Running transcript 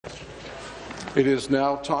It is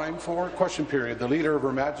now time for question period. The Leader of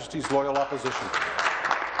Her Majesty's Loyal Opposition.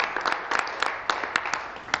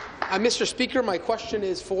 Mr. Speaker, my question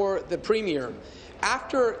is for the Premier.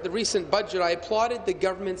 After the recent budget, I applauded the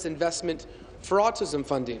government's investment for autism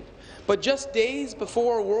funding. But just days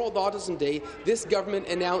before World Autism Day, this government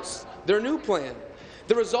announced their new plan.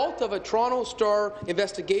 The result of a Toronto Star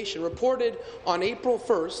investigation reported on April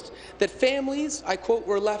 1st that families, I quote,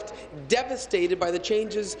 were left devastated by the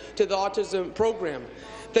changes to the autism program.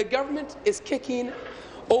 The government is kicking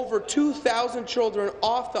over 2,000 children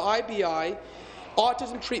off the IBI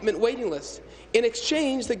autism treatment waiting list. In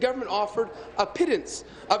exchange, the government offered a pittance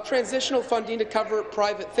of transitional funding to cover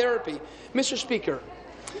private therapy. Mr. Speaker,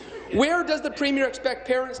 where does the Premier expect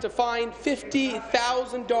parents to find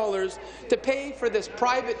 $50,000 to pay for this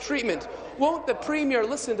private treatment? Won't the Premier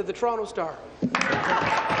listen to the Toronto Star?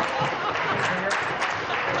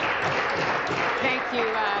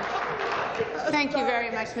 Thank you very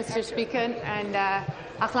much, Mr. Speaker, and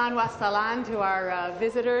Ahlan wa sahlan to our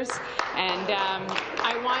visitors. And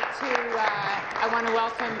I want to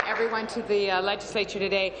welcome everyone to the legislature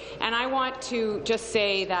today. And I want to just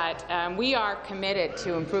say that we are committed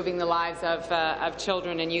to improving the lives of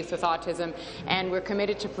children and youth with autism, and we're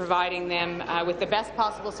committed to providing them with the best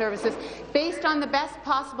possible services based on the best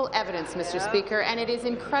possible evidence, Mr. Speaker. And it is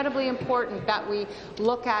incredibly important that we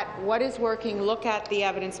look at what is working, look at the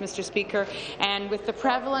evidence, Mr. Speaker. And with the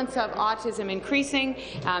prevalence of autism increasing,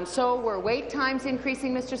 so were wait times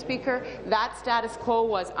increasing, Mr. Speaker. That status quo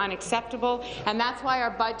was unacceptable, and that's why our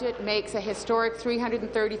budget makes a historic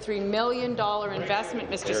 $333 million investment,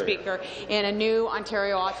 Mr. Speaker, in a new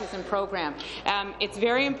Ontario autism program. It's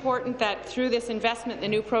very important that through this investment, the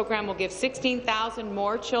new program will give 16,000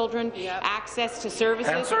 more children access to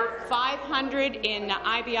services, 500 in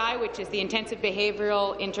IBI, which is the intensive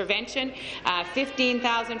behavioral intervention,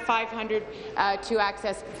 15,500 to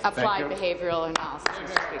access applied behavioral analysis.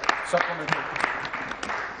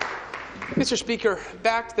 Mr. Speaker,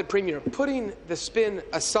 back to the Premier. Putting the spin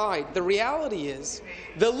aside, the reality is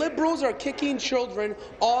the Liberals are kicking children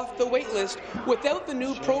off the wait list without the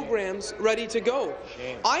new programs ready to go.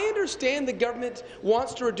 I understand the government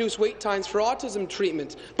wants to reduce wait times for autism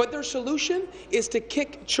treatment, but their solution is to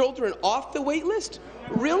kick children off the wait list?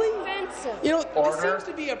 Really? You know, this seems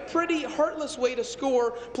to be a pretty heartless way to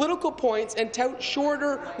score political points and tout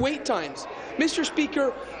shorter wait times. Mr.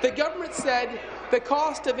 Speaker, the government said the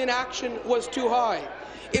cost of inaction was too high.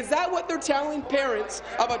 Is that what they're telling parents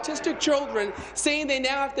of autistic children, saying they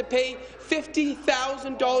now have to pay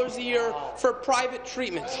 $50,000 a year for private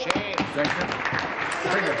treatment? Thank you.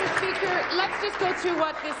 Mr. Speaker, let's just go through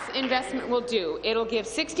what this investment will do. It'll give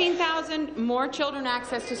 16,000 more children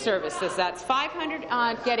access to services. That's 500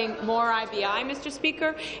 getting more IBI, Mr.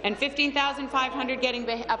 Speaker, and 15,500 getting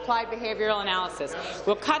applied behavioral analysis.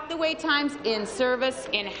 We'll cut the wait times in service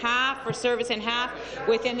in half,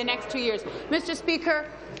 within the next 2 years. Mr. Speaker,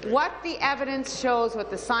 what the evidence shows, what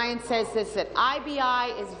the science says, is that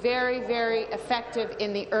IBI is very, very effective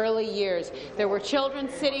in the early years. There were children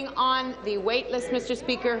sitting on the wait list, Mr.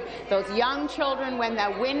 Speaker, those young children, when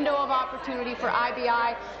the window of opportunity for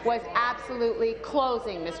IBI was absolutely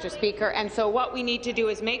closing, Mr. Speaker. And so what we need to do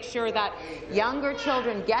is make sure that younger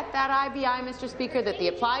children get that IBI, Mr. Speaker, that the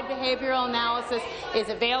applied behavioral analysis is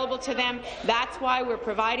available to them. That's why we're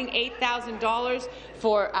providing $8,000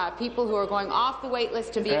 for people who are going off the wait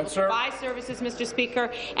list to be able to buy services, Mr. Speaker,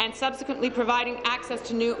 and subsequently providing access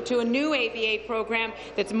to a new ABA program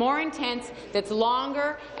that's more intense, that's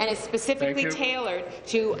longer, and is specifically tailored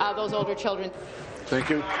to those older children. Thank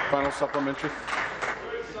you. Final supplementary.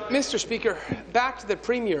 Mr. Speaker, back to the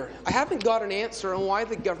Premier. I haven't got an answer on why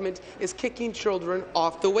the government is kicking children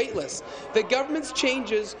off the wait list. The government's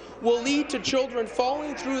changes will lead to children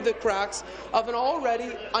falling through the cracks of an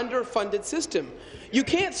already underfunded system. You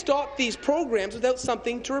can't stop these programs without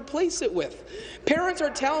something to replace it with. Parents are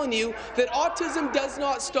telling you that autism does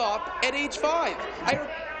not stop at age 5.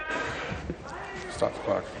 Stop the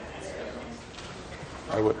clock.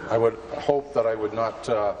 I would hope that I would not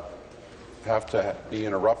have to be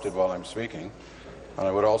interrupted while I'm speaking, and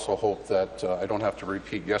I would also hope that I don't have to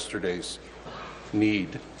repeat yesterday's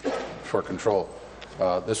need for control.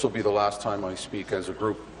 This will be the last time I speak as a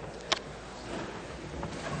group.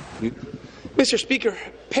 Mr. Speaker,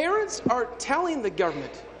 parents are telling the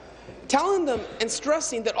government, telling them and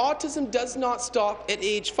stressing that autism does not stop at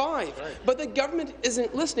age 5, but the government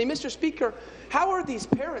isn't listening. Mr. Speaker, how are these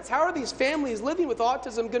parents, how are these families living with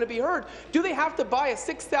autism going to be heard? Do they have to buy a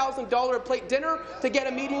 $6,000 a plate dinner to get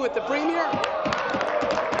a meeting with the Premier?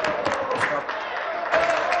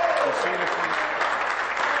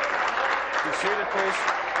 Be seated, please.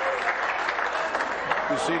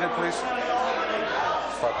 Be seated, please. Stop.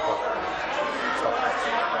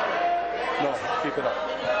 No, keep it up.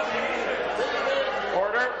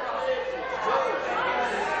 Order.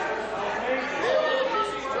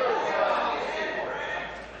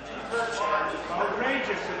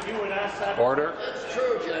 Order.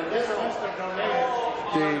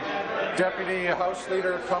 The Deputy House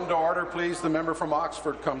Leader come to order, please. The member from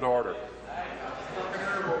Oxford come to order.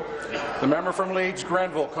 The member from Leeds,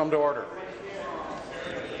 Grenville, come to order.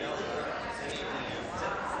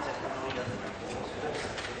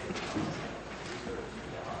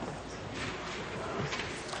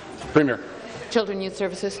 Premier. Children Youth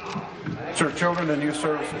Services. Sir, Children and Youth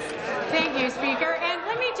Services. Thank you, Speaker. And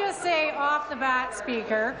let me just say off the bat,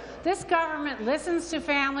 Speaker, this government listens to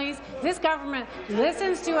families, this government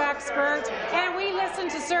listens to experts, and we listen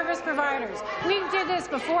to service providers. We did this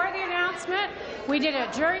before the announcement. We did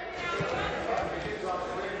it during.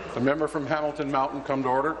 The member from Hamilton Mountain come to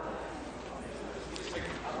order.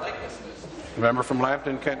 The member from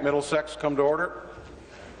Lambton, Kent Middlesex come to order.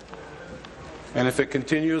 And if it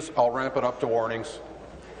continues, I'll ramp it up to warnings.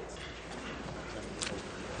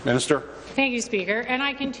 Minister. Thank you, Speaker. And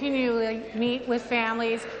I continually meet with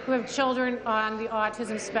families who have children on the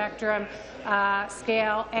autism spectrum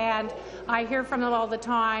scale, and I hear from them all the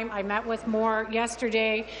time. I met with more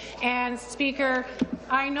yesterday. And, Speaker,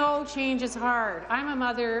 I know change is hard. I'm a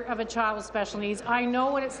mother of a child with special needs. I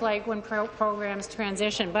know what it's like when programs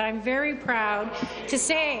transition, but I'm very proud to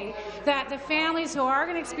say that the families who are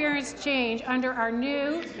going to experience change under our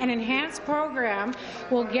new and enhanced program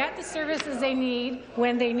will get the services they need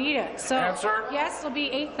when they need it. So, yes, there'll be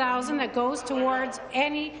 $8,000 that goes towards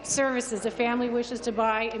any services the family wishes to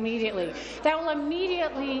buy immediately. That will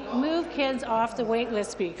immediately move kids off the wait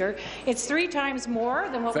list, Speaker. It's 3 times more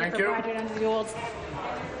than what we provided under the old.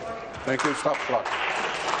 Thank you. Stop the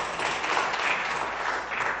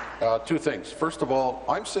clock. 2 things. First of all,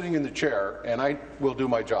 I'm sitting in the chair, and I will do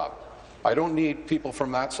my job. I don't need people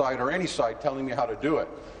from that side or any side telling me how to do it,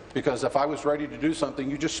 because if I was ready to do something,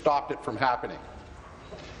 you just stopped it from happening.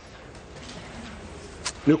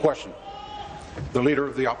 New question. The Leader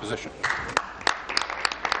of the Opposition.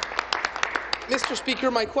 Mr. Speaker,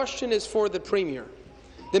 my question is for the Premier.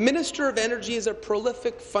 The Minister of Energy is a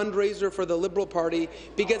prolific fundraiser for the Liberal Party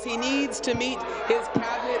because he needs to meet his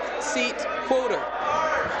cabinet seat quota.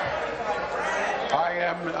 I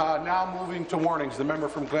am now moving to warnings. The member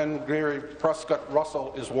from Glengarry Prescott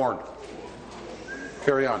Russell is warned.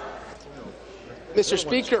 Carry on. Mr.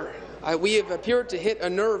 Speaker, we have appeared to hit a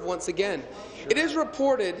nerve once again. It is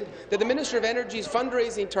reported that the Minister of Energy's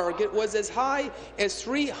fundraising target was as high as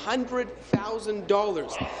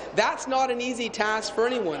 $300,000. That's not an easy task for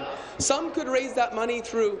anyone. Some could raise that money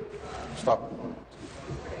through. Stop.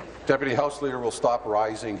 Deputy House Leader will stop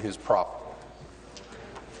rising his prop.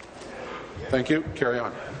 Thank you. Carry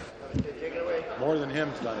on. More than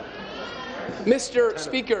him's done it. Mr.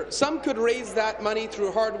 Speaker, some could raise that money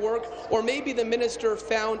through hard work, or maybe the minister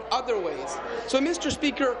found other ways. So, Mr.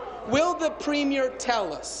 Speaker, will the Premier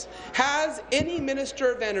tell us, has any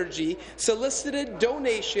Minister of Energy solicited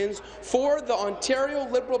donations for the Ontario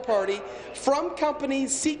Liberal Party from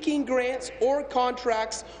companies seeking grants or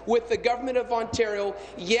contracts with the Government of Ontario?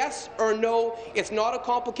 Yes or no? It's not a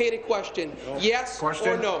complicated question. No. Yes or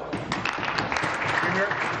no? Premier.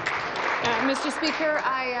 Mr. Speaker,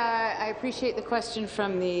 I appreciate the question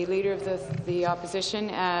from the Leader of the Opposition.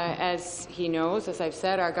 As he knows, as I've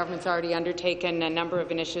said, our government's already undertaken a number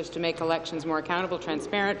of initiatives to make elections more accountable,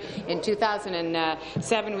 transparent. In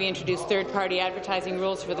 2007, we introduced third-party advertising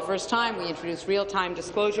rules for the first time. We introduced real-time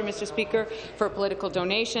disclosure, Mr. Speaker, for political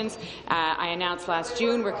donations. I announced last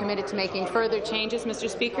June we're committed to making further changes, Mr.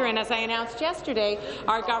 Speaker, and as I announced yesterday,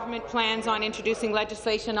 our government plans on introducing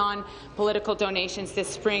legislation on political donations this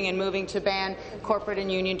spring and moving to ban corporate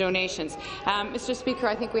and union donations. Mr. Speaker,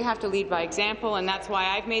 I think we have to lead by example, and that's why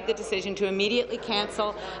I've made the decision to immediately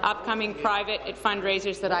cancel upcoming private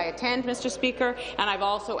fundraisers that I attend, Mr. Speaker, and I've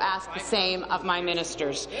also asked the same of my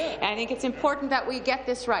ministers. And I think it's important that we get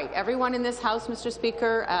this right. Everyone in this House, Mr.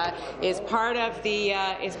 Speaker, is part of the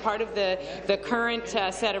current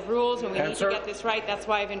set of rules, and we need to get this right. That's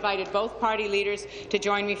why I've invited both party leaders to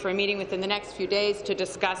join me for a meeting within the next few days to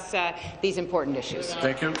discuss these important issues.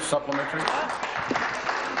 Thank you. Supplementary.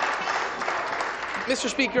 Mr.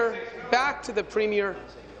 Speaker, back to the Premier.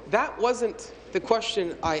 That wasn't the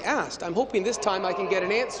question I asked. I'm hoping this time I can get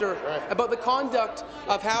an answer about the conduct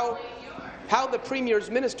of how the Premier's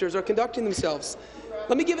ministers are conducting themselves.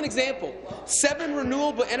 Let me give an example. 7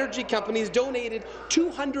 renewable energy companies donated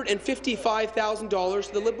 $255,000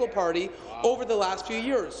 to the Liberal Party over the last few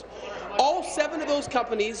years. All 7 of those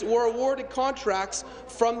companies were awarded contracts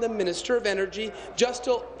from the Minister of Energy just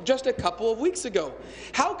a couple of weeks ago.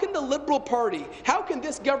 How can the Liberal Party, how can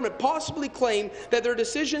this government possibly claim that their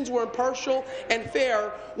decisions were impartial and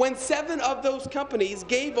fair when 7 of those companies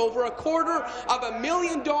gave over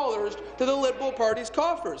 $250,000 to the Liberal Party's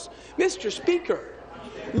coffers? Mr. Speaker,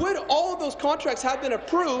 would all of those contracts have been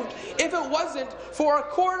approved if it wasn't for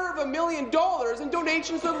 $250,000 in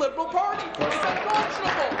donations to the Liberal Party? It's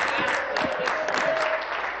unconscionable.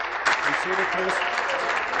 Be seated, please.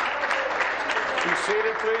 Be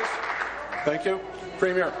seated, please. Thank you.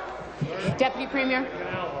 Premier. Deputy Premier.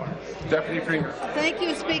 Deputy Premier. Thank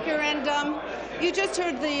you, Speaker. And you just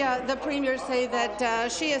heard the Premier say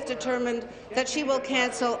that she has determined that she will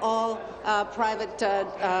cancel all private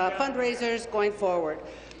fundraisers going forward.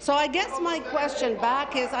 So I guess my question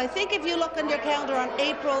back is, I think if you look on your calendar on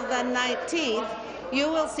April the 19th, you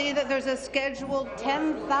will see that there's a scheduled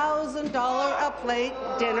 $10,000 a plate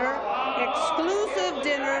dinner, exclusive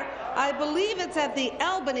dinner. I believe it's at the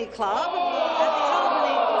Albany Club.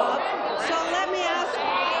 So let me ask the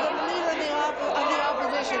Leader of the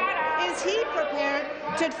Opposition, is he prepared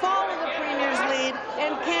to follow the Premier's lead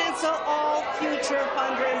and cancel all future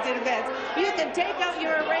fundraising events? You can take out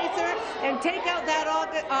your eraser and take out that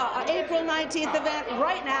April 19th event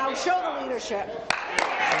right now. Show the leadership.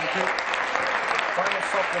 Thank you. Final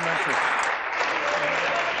supplementary.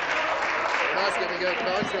 Not giving out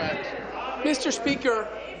contracts. Mr. Speaker,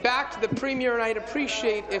 back to the Premier, and I'd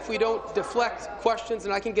appreciate if we don't deflect questions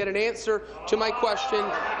and I can get an answer to my question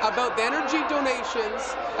about the energy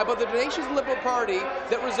donations, about the donations to the Liberal Party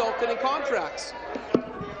that resulted in contracts.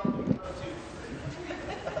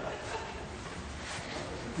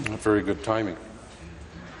 Not very good timing.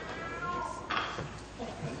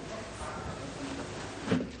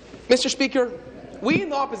 Mr. Speaker, we in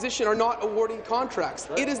the opposition are not awarding contracts.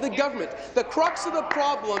 It is the government. The crux of the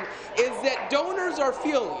problem is that donors are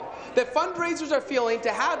feeling, that fundraisers are feeling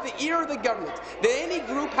to have the ear of the government, that any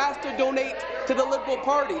group has to donate to the Liberal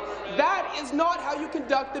Party. That is not how you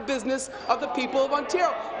conduct the business of the people of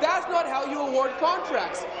Ontario. That's not how you award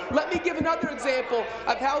contracts. Let me give another example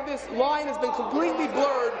of how this line has been completely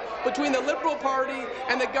blurred between the Liberal Party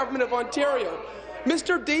and the Government of Ontario.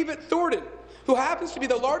 Mr. David Thornton, who happens to be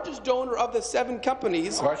the largest donor of the 7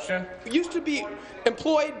 companies, used to be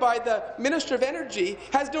employed by the Minister of Energy,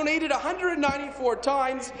 has donated 194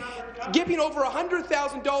 times, giving over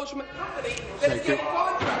 $100,000 from a company that is getting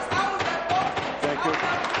contracts. How is that possible? Thank you.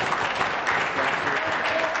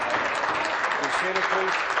 Be seated,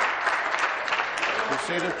 please. Be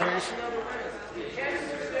seated, please.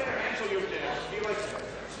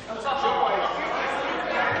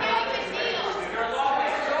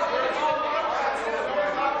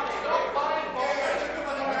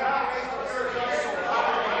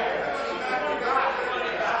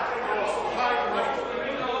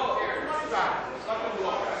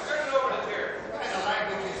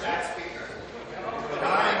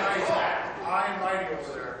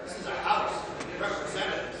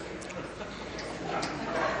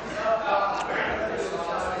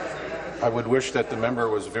 I would wish that the member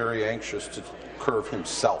was very anxious to curve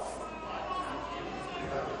himself.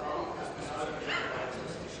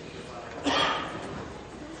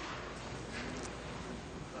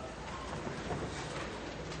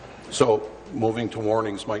 So, moving to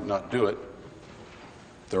warnings might not do it.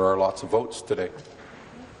 There are lots of votes today.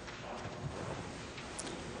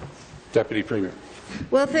 Deputy Premier.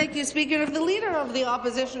 Well, thank you, Speaker. If the Leader of the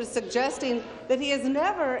Opposition is suggesting that he has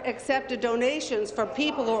never accepted donations from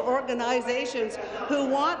people or organizations who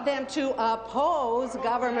want them to oppose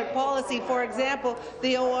government policy, for example,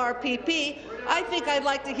 the ORPP, I think I'd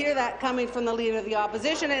like to hear that coming from the Leader of the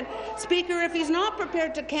Opposition. And, Speaker, if he's not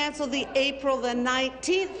prepared to cancel the April the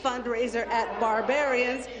 19th fundraiser at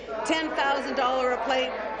Barbarians, $10,000 a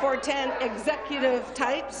plate for 10 executive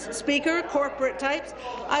types, Speaker, corporate types,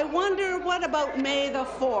 I wonder what about May the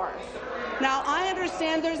 4th? Now, I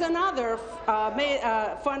understand there's another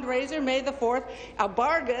fundraiser, May the 4th, a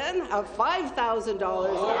bargain of $5,000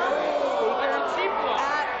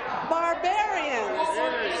 at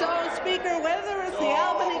Barbarians. So, Speaker, whether it's the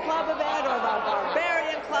Albany Club event or the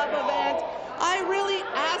Barbarian Club event, I really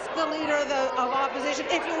ask the Leader of Opposition,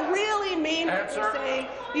 if you really mean what you're saying,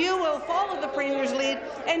 you will follow the Premier's lead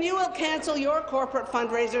and you will cancel your corporate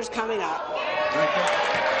fundraisers coming up.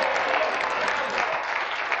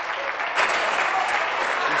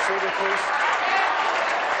 Be seated, please.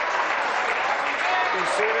 Be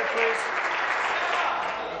seated, please.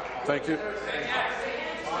 Thank you.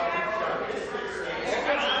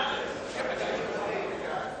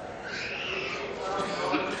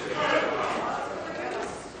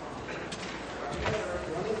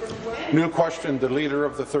 New question, the Leader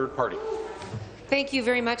of the Third Party. Thank you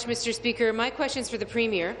very much, Mr. Speaker. My question is for the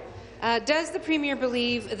Premier. Does the Premier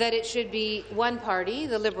believe that it should be one party,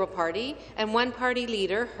 the Liberal Party, and one party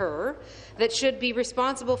leader, her, that should be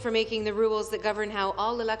responsible for making the rules that govern how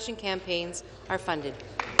all election campaigns are funded?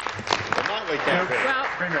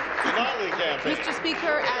 Mr.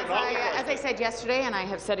 Speaker, as I said yesterday, and I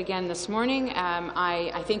have said again this morning,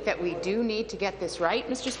 I think that we do need to get this right,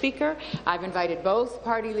 Mr. Speaker. I've invited both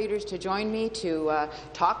party leaders to join me to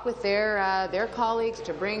talk with their colleagues,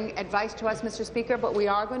 to bring advice to us, Mr. Speaker, but we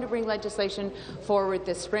are going to bring legislation forward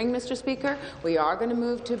this spring, Mr. Speaker. We are going to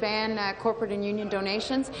move to ban corporate and union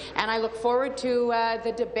donations, and I look forward to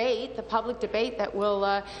the debate, the public debate that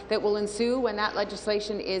will ensue when that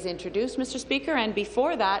legislation is introduced, Mr. Speaker, and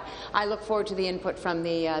before that, I look forward to the input from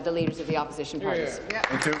the leaders of the opposition parties.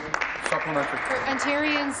 Thank you. Supplementary.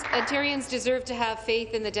 Ontarians deserve to have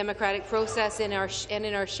faith in the democratic process and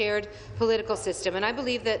in our shared political system, and I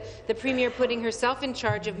believe that the Premier putting herself in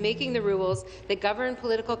charge of making the rules that govern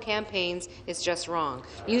political campaigns is just wrong.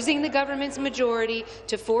 Using the government's majority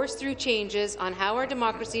to force through changes on how our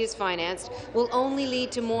democracy is financed will only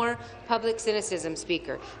lead to more public cynicism,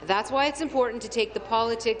 Speaker. That's why it's important to take the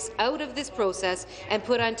politics out of this process and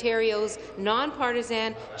put Ontario's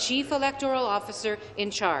non-partisan Chief Electoral Officer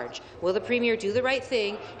in charge. Will the Premier do the right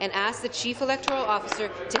thing and ask the Chief Electoral Officer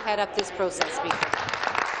to head up this process, Speaker?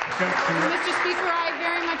 Mr. Speaker, I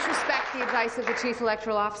very much respect the advice of the Chief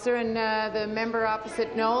Electoral Officer, and the member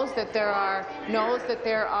opposite knows that there are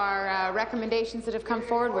recommendations that have come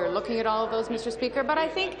forward. We're looking at all of those, Mr. Speaker. But I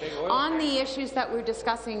think on the issues that we're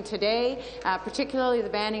discussing today, particularly the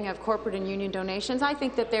banning of corporate and union donations, I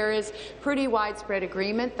think that there is pretty widespread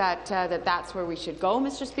agreement that that's where we should go,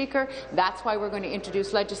 Mr. Speaker. That's why we're going to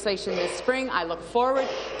introduce legislation this spring. I look forward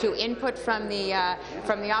to input from the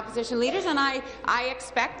opposition leaders, and I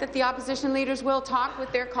expect that the opposition leaders will talk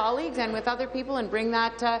with their colleagues and with other people and bring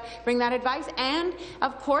that advice. And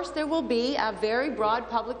of course, there will be a very broad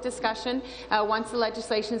public discussion once the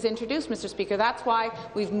legislation is introduced, Mr. Speaker. That's why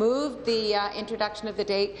we've moved the introduction of the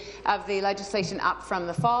date of the legislation up from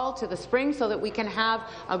the fall to the spring, so that we can have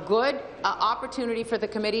a good opportunity for the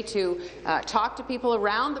committee to talk to people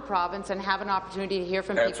around the province and have an opportunity to hear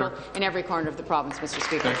from people in every corner of the province, Mr.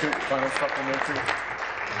 Speaker. Thank you. Final supplementary.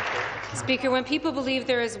 Speaker, when people believe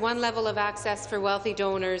there is one level of access for wealthy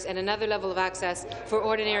donors and another level of access for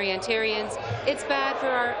ordinary Ontarians, it's bad for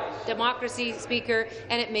our democracy, Speaker,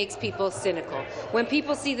 and it makes people cynical. When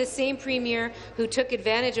people see the same Premier who took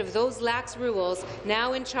advantage of those lax rules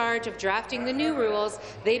now in charge of drafting the new rules,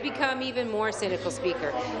 they become even more cynical,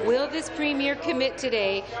 Speaker. Will this Premier commit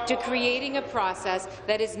today to creating a process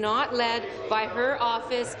that is not led by her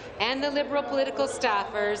office and the Liberal political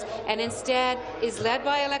staffers, and instead is led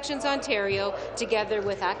by Elections Ontario, together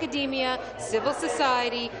with academia, civil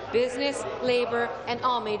society, business, labour, and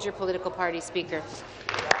all major political parties, Speaker?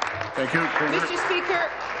 Thank you. Mr. Speaker,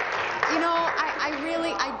 you know,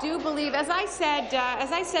 I do believe, as I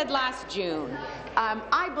said last June,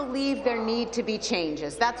 I believe there need to be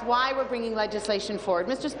changes. That's why we're bringing legislation forward.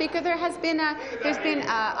 Mr. Speaker, there's been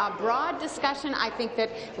a broad discussion. I think that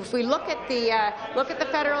if we look at the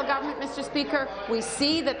federal government, Mr. Speaker, we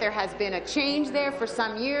see that there has been a change there for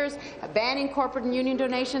some years, banning corporate and union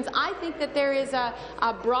donations. I think that there is a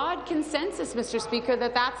broad consensus, Mr. Speaker,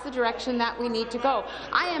 that that's the direction that we need to go.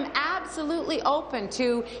 I am absolutely open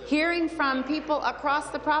to hearing from people across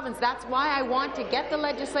the province. That's why I want to get the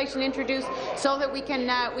legislation introduced, so that we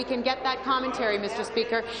can get that commentary, Mr.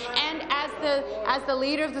 Speaker. And as the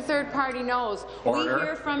leader of the third party knows, we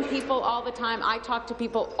hear from people all the time. I talk to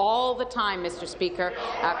people all the time, Mr. Speaker,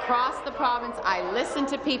 across the province. I listen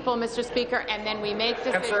to people, Mr. Speaker, and then we make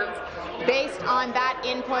decisions based on that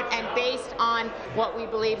input and based on what we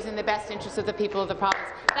believe is in the best interest of the people of the province.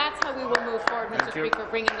 That's how we will move forward, Mr. Speaker,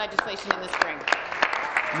 bringing legislation in the spring.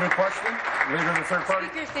 New question, Leader of the Third Party.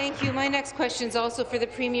 Speaker, thank you. My next question is also for the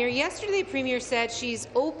Premier. Yesterday, the Premier said she's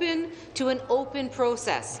open to an open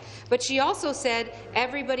process, but she also said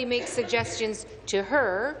everybody makes suggestions to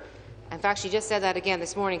her. In fact, she just said that again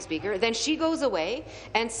this morning, Speaker. Then she goes away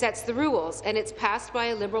and sets the rules, and it's passed by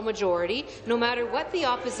a Liberal majority, no matter what the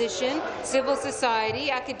opposition, civil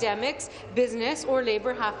society, academics, business or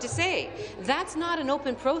Labour have to say. That's not an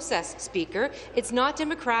open process, Speaker. It's not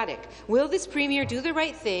democratic. Will this Premier do the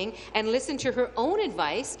right thing and listen to her own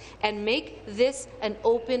advice and make this an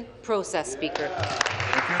open process, Speaker? Well,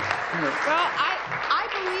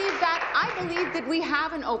 I believe that we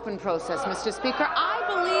have an open process, Mr. Speaker. I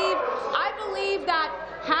believe that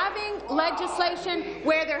having legislation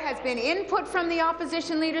where there has been input from the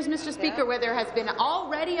opposition leaders, Mr. Speaker, where there has been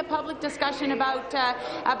already a public discussion about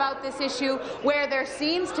this issue, where there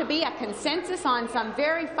seems to be a consensus on some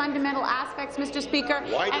very fundamental aspects, Mr. Speaker,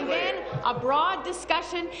 and then a broad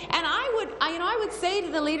discussion. And I would say to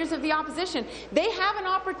the leaders of the opposition, they have an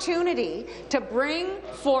opportunity to bring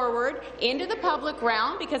forward into the public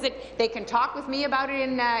realm, because they can talk with me about it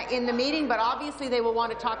in the meeting, but obviously they will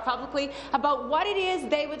want to talk publicly about what it is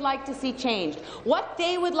they would like to see changed, what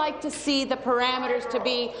they would like to see the parameters to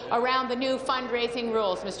be around the new fundraising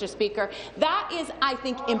rules, Mr. Speaker. That is, I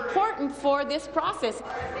think, important for this process.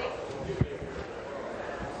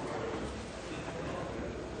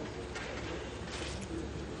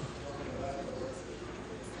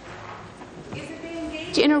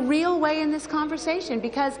 In a real way in this conversation,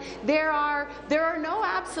 because there are no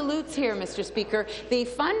absolutes here, Mr. Speaker. The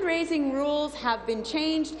fundraising rules have been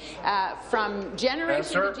changed from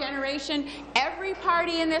generation to generation. Every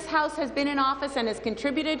party in this House has been in office and has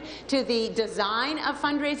contributed to the design of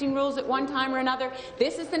fundraising rules at one time or another.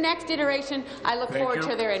 This is the next iteration. I look forward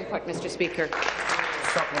to their input, Mr. Speaker.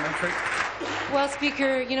 Supplementary. Well,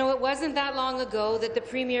 Speaker, you know, it wasn't that long ago that the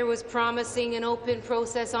Premier was promising an open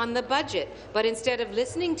process on the budget, but instead of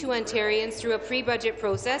listening to Ontarians through a pre-budget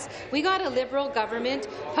process, we got a Liberal government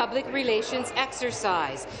public relations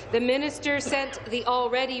exercise. The minister sent the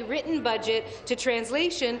already written budget to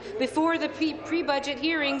translation before the pre-budget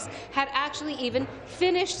hearings had actually even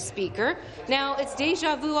finished, Speaker. Now, it's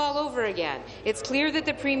déjà vu all over again. It's clear that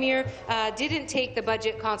the Premier didn't take the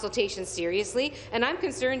budget consultation seriously, and I'm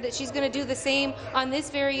concerned that she's going to do the same on this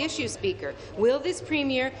very issue, Speaker. Will this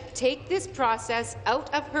Premier take this process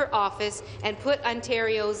out of her office and put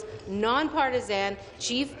Ontario's nonpartisan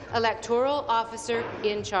Chief Electoral Officer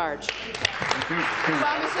in charge?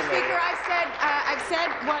 Well, Mr. Speaker, I've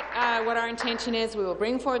said what our intention is. We will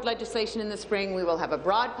bring forward legislation in the spring. We will have a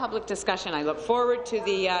broad public discussion. I look forward to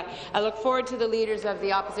the leaders of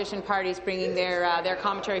the opposition parties bringing their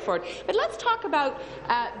commentary forward. But let's talk about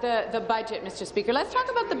the budget, Mr. Speaker. Let's talk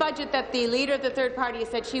about the budget that the leader of the third party has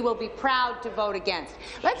said she will be proud to vote against.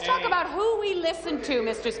 Let's talk about who we listened to,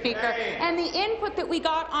 Mr. Speaker, and the input that we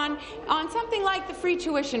got on something like the free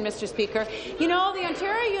tuition, Mr. Speaker. You know, the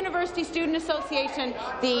Ontario University Student Association,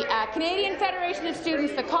 the Canadian Federation of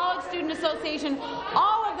Students, the College Student Association,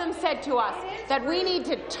 all of them said to us that we need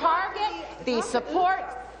to target the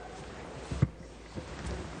support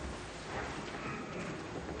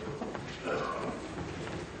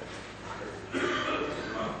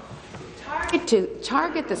to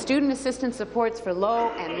target the student assistance supports for low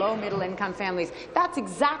and low-middle income families. That's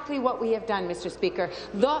exactly what we have done, Mr. Speaker.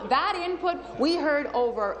 That input we heard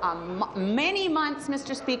over many months,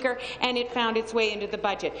 Mr. Speaker, and it found its way into the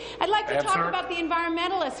budget. I'd like to talk about the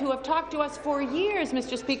environmentalists who have talked to us for years,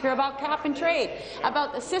 Mr. Speaker, about cap and trade,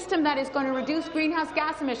 about the system that is going to reduce greenhouse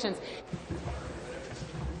gas emissions.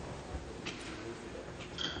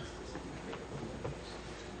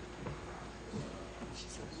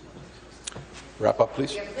 Wrap up,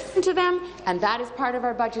 please. Listen to them, and that is part of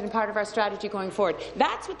our budget and part of our strategy going forward.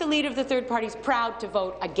 That's what the leader of the third party is proud to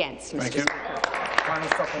vote against, Mr. Thank you. Final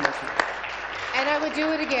supplementary. And I would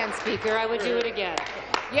do it again, Speaker. I would do it again.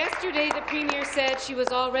 Yesterday, the Premier said she was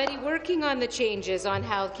already working on the changes on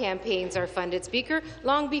how campaigns are funded, Speaker,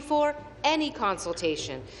 long before any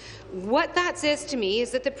consultation. What that says to me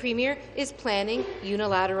is that the Premier is planning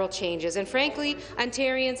unilateral changes, and frankly,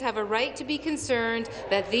 Ontarians have a right to be concerned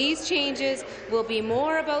that these changes will be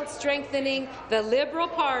more about strengthening the Liberal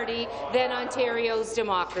Party than Ontario's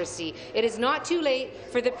democracy. It is not too late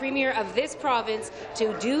for the Premier of this province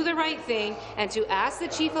to do the right thing and to ask the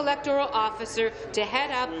Chief Electoral Officer to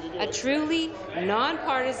head up a truly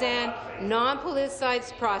non-partisan,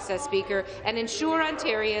 non-politicized process, Speaker, and ensure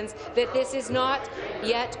Ontarians that this is not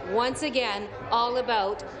yet once again all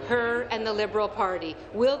about her and the Liberal Party.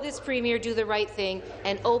 Will this Premier do the right thing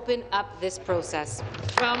and open up this process?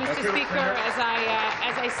 Well, Mr. Speaker, as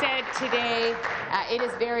I said today, it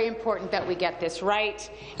is very important that we get this right.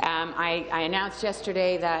 I announced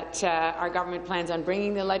yesterday that our government plans on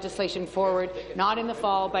bringing the legislation forward, not in the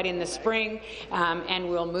fall, but in the spring, and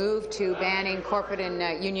we'll move to banning corporate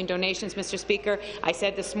and union donations, Mr. Speaker. I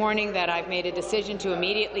said this morning that I've made a decision to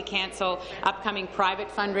immediately cancel upcoming private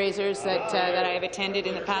fundraisers that I have attended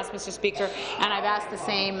in the past, Mr. Speaker, and I've asked the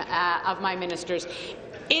same of my ministers.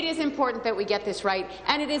 It is important that we get this right,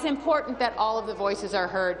 and it is important that all of the voices are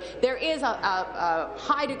heard. There is a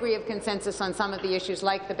high degree of consensus on some of the issues,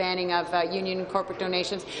 like the banning of union and corporate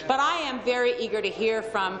donations, but I am very eager to hear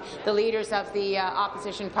from the leaders of the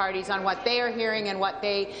opposition parties on what they are hearing and what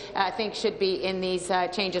they think should be in these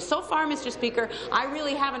changes. So far, Mr. Speaker, I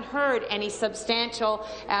really haven't heard any substantial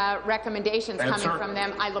recommendations coming from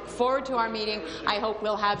them. I look forward to our meeting. I hope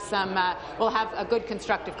we'll have a good,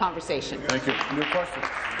 constructive conversation. Thank you. New question.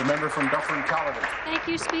 The member from Dufferin-Caledon. Thank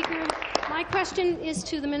you, Speaker. My question is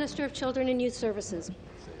to the Minister of Children and Youth Services.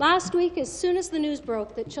 Last week, as soon as the news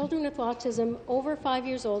broke that children with autism over 5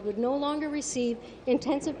 years old would no longer receive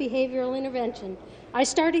intensive behavioural intervention, I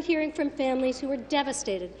started hearing from families who were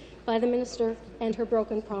devastated by the minister and her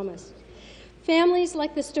broken promise. Families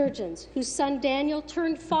like the Sturgeons, whose son Daniel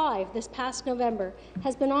turned 5 this past November,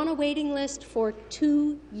 has been on a waiting list for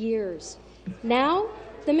 2 years. Now,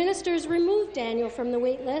 the minister has removed Daniel from the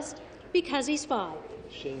wait list because he's 5.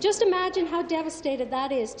 Shame. Just imagine how devastated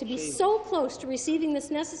that is to be so close to receiving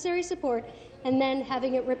this necessary support and then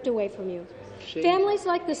having it ripped away from you. Shame. Families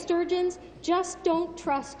like the Sturgeons just don't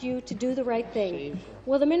trust you to do the right thing. Shame.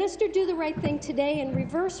 Will the minister do the right thing today and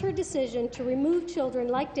reverse her decision to remove children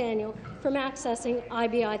like Daniel from accessing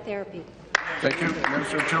IBI therapy? Thank you.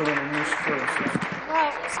 Minister of Children and Youth Services.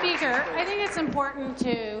 Well, Speaker, I think it's important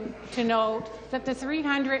to note that the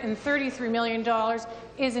 $333 million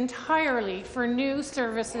is entirely for new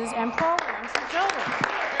services and programs for children.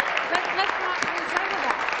 Let's not lose sight of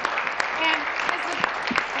that.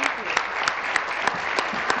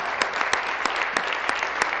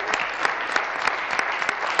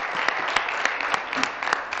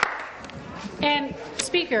 And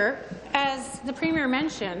Speaker, as the Premier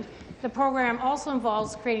mentioned, the program also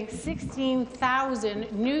involves creating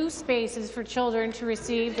 16,000 new spaces for children to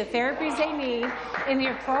receive the therapies they need in the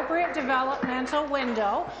appropriate developmental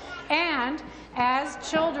window. And as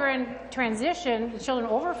children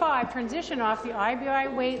over 5 transition off the IBI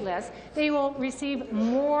wait list, they will receive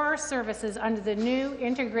more services under the new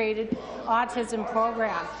integrated autism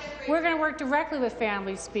program. We're going to work directly with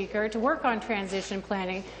families, Speaker, to work on transition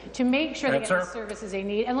planning to make sure they get the services they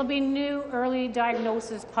need, and there'll be new early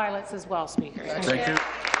diagnosis pilots as well, Speaker. Thank you.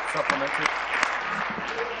 Supplementary.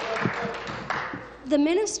 The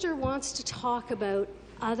minister wants to talk about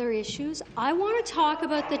other issues. I want to talk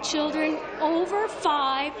about the children over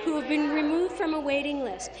 5 who have been removed from a waiting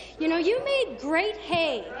list. You know, you made great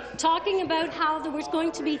hay talking about how there was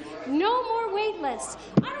going to be no more wait lists.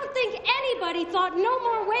 I don't think anybody thought no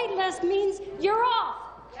more wait lists means you're off.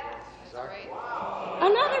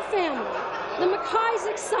 Another family, the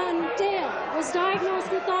McIsaac's son, Dale, was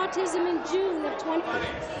diagnosed with autism in June of 2020.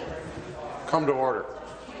 Come to order.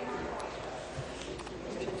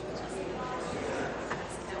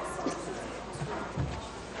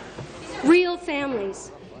 Real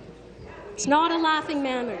families. It's not a laughing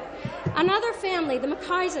matter. Another family, the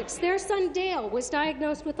McIsaac's, their son Dale was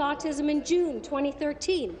diagnosed with autism in June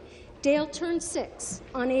 2013. Dale turned 6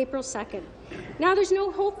 on April 2nd. Now there's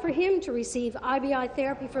no hope for him to receive IBI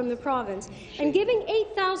therapy from the province, and giving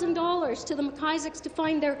 $8,000 to the McIsaac's to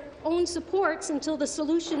find their own supports until the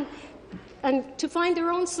solution and to find their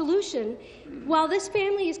own solution, while this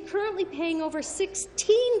family is currently paying over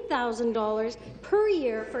 $16,000 per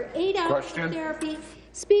year for 8 hours of therapy.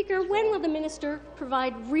 Speaker, when will the minister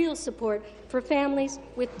provide real support for families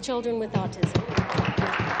with children with autism?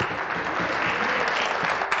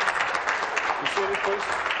 Be seated, please.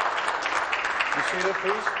 Be seated,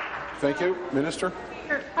 please. Thank you. Minister.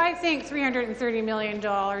 I think $330 million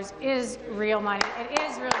is real money. It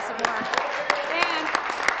is real support. And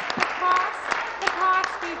the cost,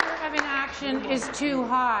 Speaker, of inaction is too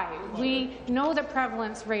high. We know the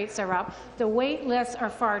prevalence rates are up. The wait lists are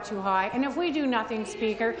far too high. And if we do nothing,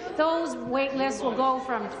 Speaker, those wait lists will go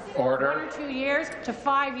from 1 or 2 years to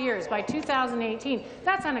 5 years by 2018.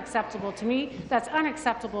 That's unacceptable to me. That's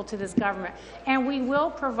unacceptable to this government. And we will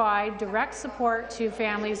provide direct support to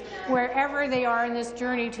families wherever they are in this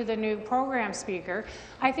journey to the new program, Speaker.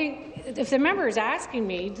 I think if the member is asking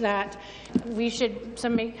me that we should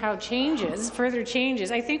make further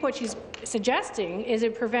changes, I think what she's suggesting is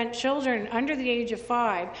it prevent children under the age of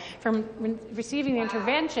 5 from receiving the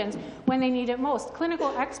interventions when they need it most.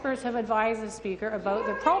 Clinical experts have advised the Speaker about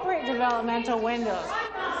the appropriate developmental windows.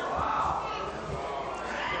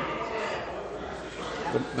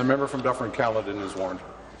 The member from Dufferin-Caledon is warned.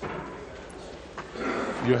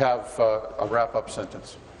 You have a wrap-up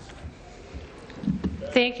sentence.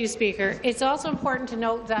 Thank you, Speaker. It's also important to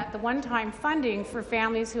note that the one-time funding for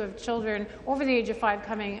families who have children over the age of 5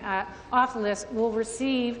 coming off the list will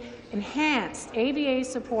receive enhanced ABA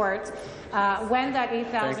support when that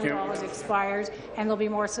 $8,000 expires, and there'll be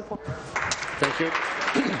more support. Thank you.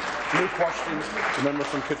 New question, the member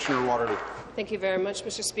from Kitchener-Waterloo. Thank you very much,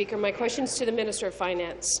 Mr. Speaker. My question is to the Minister of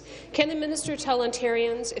Finance. Can the minister tell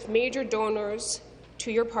Ontarians if major donors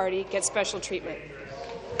to your party get special treatment?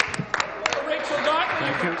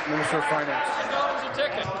 Thank you, Minister of Finance.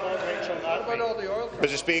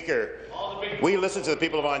 Mr. Speaker, we listen to the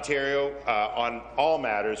people of Ontario on all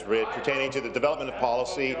matters pertaining to the development of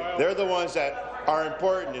policy. They're the ones that are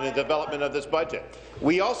important in the development of this budget.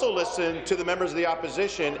 We also listened to the members of the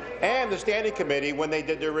opposition and the Standing Committee when they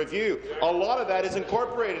did their review. A lot of that is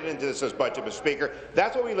incorporated into this budget, Mr. Speaker.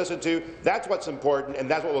 That's what we listened to, that's what's important, and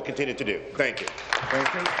that's what we'll continue to do. Thank you.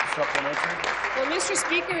 Thank you. Supplementary. Well, Mr.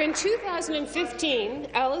 Speaker, in 2015,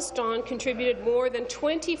 Alice Dawn contributed more than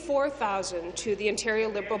 $24,000 to the Ontario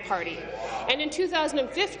Liberal Party. And in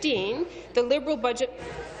 2015, the Liberal budget...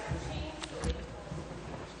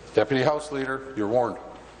 Deputy House Leader, you're warned.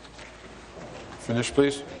 Finish,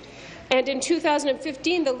 please. And in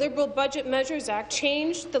 2015, the Liberal Budget Measures Act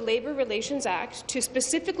changed the Labour Relations Act to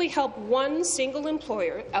specifically help one single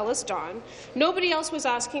employer, Ellis Dawn. Nobody else was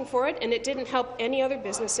asking for it, and it didn't help any other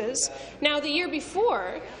businesses. Now, the year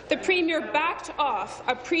before, the Premier backed off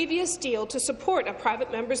a previous deal to support a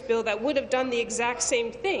private member's bill that would have done the exact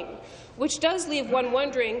same thing, which does leave one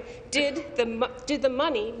wondering, did the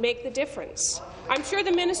money make the difference? I'm sure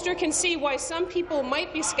the minister can see why some people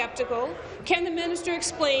might be skeptical. Can the minister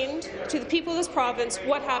explain to the people of this province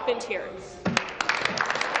what happened here?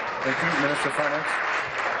 Thank you, Minister of Finance.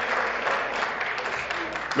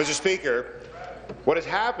 Mr. Speaker, what is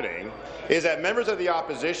happening is that members of the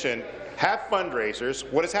opposition have fundraisers.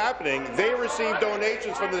 What is happening, they receive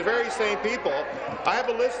donations from the very same people. I have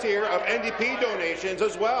a list here of NDP donations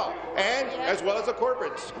as well, and as well as the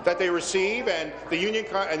corporates that they receive and the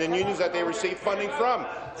unions that they receive funding from.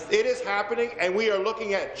 It is happening, and we are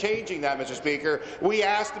looking at changing that, Mr. Speaker. We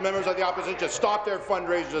ask the members of the opposition to stop their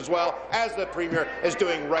fundraisers as well, as the Premier is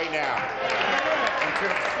doing right now. Thank you.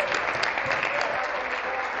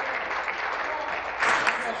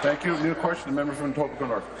 Thank you. New question, the member from Etobicoke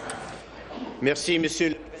North. Merci,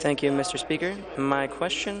 Monsieur. Thank you, Mr. Speaker. My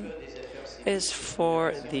question is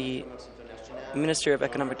for the Minister of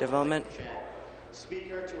Economic Development.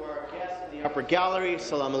 Speaker, to our guests in the upper gallery,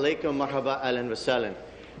 Assalamu alaikum, marhaba, ahlan wa sahlan.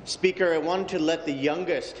 Speaker, I want to let the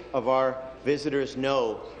youngest of our visitors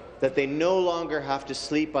know that they no longer have to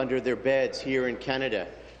sleep under their beds here in Canada,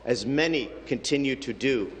 as many continue to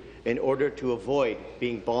do, in order to avoid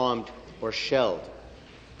being bombed or shelled.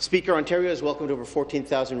 Speaker, Ontario has welcomed over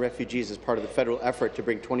 14,000 refugees as part of the federal effort to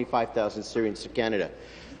bring 25,000 Syrians to Canada.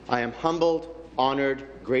 I am humbled, honoured,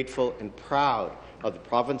 grateful and proud of the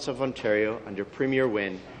province of Ontario under Premier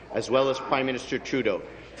Wynne, as well as Prime Minister Trudeau,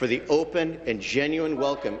 for the open and genuine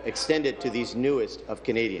welcome extended to these newest of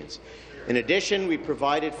Canadians. In addition, we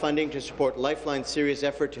provided funding to support Lifeline's Syria's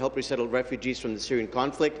effort to help resettle refugees from the Syrian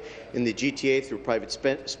conflict in the GTA through private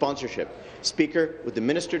sponsorship. Speaker, would the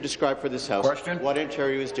minister describe for this House what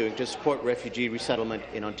Ontario is doing to support refugee resettlement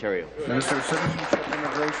in Ontario? Minister of Citizenship,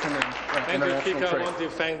 Immigration and International Speaker, Trade. I want to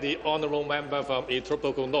thank the honourable member from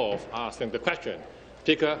Etobicoke North asking the question.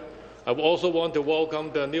 Speaker, I also want to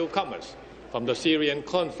welcome the newcomers from the Syrian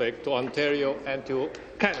conflict to Ontario and to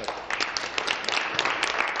Canada.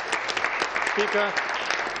 Speaker,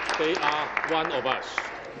 they are one of us.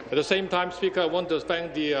 At the same time, Speaker, I want to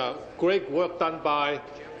thank the great work done by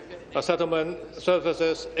a settlement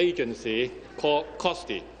services agency called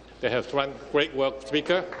COSTI. They have done great work,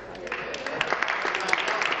 Speaker.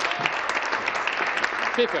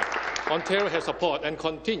 Speaker, Ontario has supported and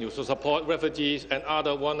continues to support refugees and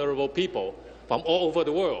other vulnerable people from all over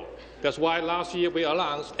the world. That's why last year we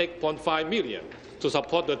announced $8.5 million to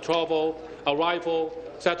support the travel, arrival,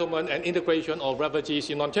 settlement and integration of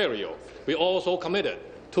refugees in Ontario. We also committed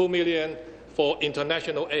 $2 million for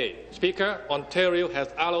international aid. Speaker, Ontario has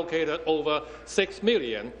allocated over $6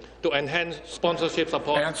 million to enhance sponsorship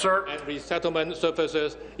support and resettlement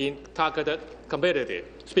services in targeted communities.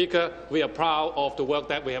 Speaker, we are proud of the work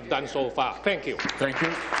that we have done so far. Thank you. Thank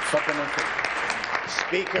you. Supplementary.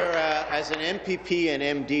 Speaker, as an MPP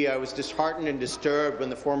and MD, I was disheartened and disturbed when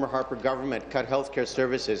the former Harper government cut healthcare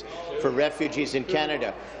services for refugees in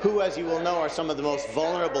Canada, who, as you will know, are some of the most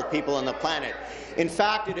vulnerable people on the planet. In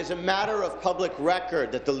fact, it is a matter of public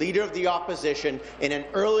record that the Leader of the Opposition, in an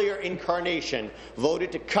earlier incarnation,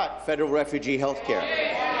 voted to cut federal refugee healthcare.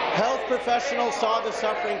 professionals saw the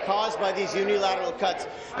suffering caused by these unilateral cuts,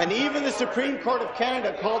 and even the Supreme Court of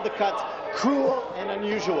Canada called the cuts cruel and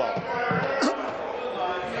unusual.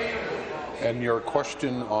 And your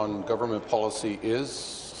question on government policy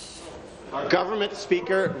is? Our government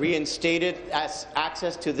speaker reinstated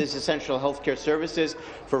access to these essential health care services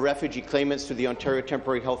for refugee claimants through the Ontario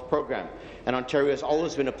Temporary Health Program. And Ontario has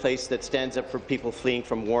always been a place that stands up for people fleeing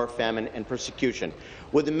from war, famine and persecution.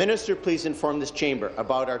 Would the minister please inform this chamber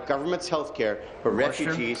about our government's health care for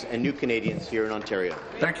refugees and new Canadians here in Ontario?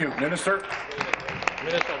 Thank you. Minister.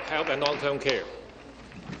 Minister of Health and Long-Term Care.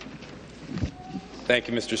 Thank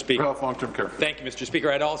you, Mr. Speaker. Long-term care. Thank you, Mr.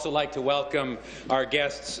 Speaker. I'd also like to welcome our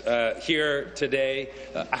guests here today.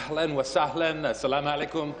 Ahlan wa sahlan, assalamu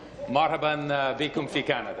alaikum, marhaban bikum fi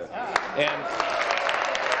Canada. And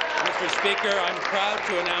Mr. Speaker, I'm proud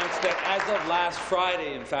to announce that as of last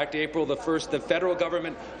Friday, in fact, April the 1st, the federal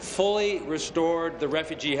government fully restored the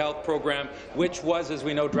refugee health program, which was, as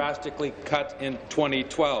we know, drastically cut in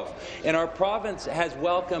 2012. And our province has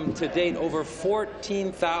welcomed to date over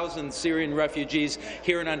 14,000 Syrian refugees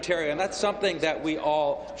here in Ontario, and that's something that we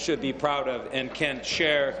all should be proud of and can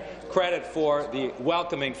share credit for the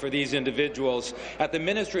welcoming for these individuals. At the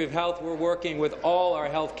Ministry of Health, we're working with all our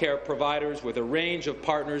health care providers, with a range of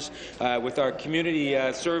partners, with our community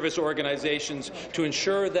service organizations, to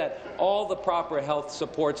ensure that all the proper health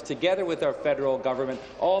supports, together with our federal government,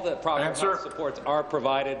 all the proper health supports are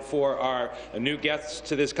provided for our new guests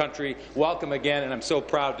to this country. Welcome again, and I'm so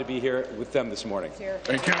proud to be here with them this morning.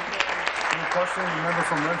 Thank you. Any question? The member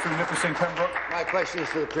from Renfrew, Nipissing, Pembroke. My question is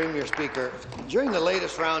for the Premier, Speaker. During the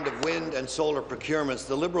latest round of wind and solar procurements,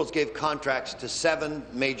 the Liberals gave contracts to 7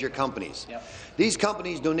 major companies. Yep. These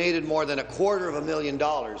companies donated more than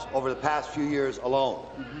 $250,000 over the past few years alone.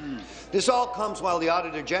 This all comes while the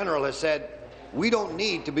Auditor General has said, we don't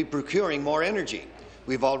need to be procuring more energy.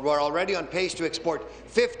 We're already on pace to export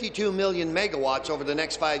 52 million megawatts over the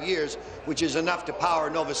next 5 years, which is enough to power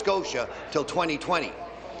Nova Scotia till 2020.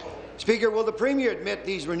 Speaker, will the Premier admit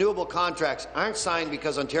these renewable contracts aren't signed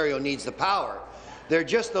because Ontario needs the power? They're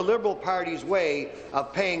just the Liberal Party's way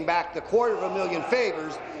of paying back the $250,000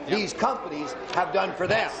 favours these companies have done for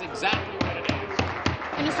them. That's exactly what it is.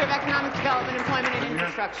 Minister of Economic Development, Employment and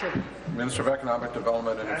Infrastructure. Minister of Economic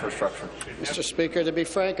Development and Infrastructure. Mr. Speaker, to be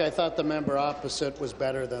frank, I thought the member opposite was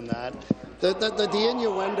better than that. The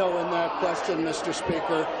innuendo in that question, Mr.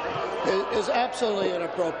 Speaker, is absolutely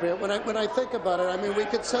inappropriate. When I think about it, I mean, we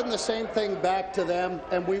could send the same thing back to them,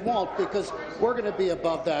 and we won't, because we're going to be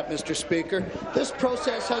above that, Mr. Speaker. This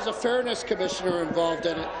process has a fairness commissioner involved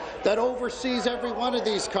in it that oversees every one of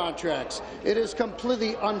these contracts. It is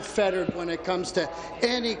completely unfettered when it comes to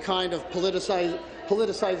any kind of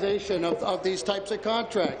politicization of these types of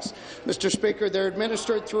contracts. Mr. Speaker, they're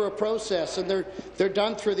administered through a process, and they're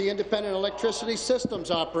done through the Independent Electricity Systems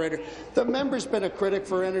Operator. The member's been a critic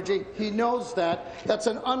for energy. He knows that. That's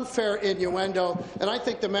an unfair innuendo, and I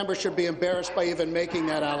think the member should be embarrassed by even making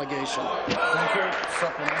that allegation. Thank you.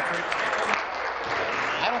 Supplementary.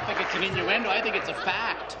 I don't think it's an innuendo. I think it's a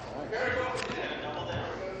fact.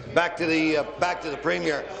 Back to the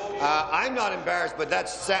Premier. I'm not embarrassed, but that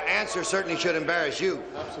answer certainly should embarrass you.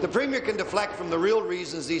 The Premier can deflect from the real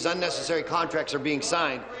reasons these unnecessary contracts are being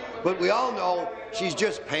signed, but we all know she's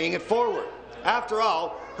just paying it forward. After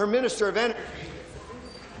all, her Minister of Energy.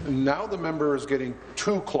 Now the member is getting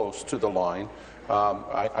too close to the line.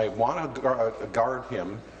 I want to guard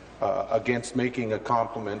him against making a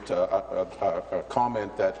comment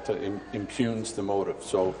that impugns the motive.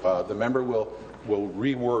 So the member will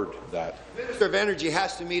reword that. The Minister of Energy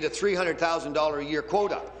has to meet a $300,000 a year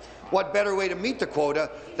quota. What better way to meet the quota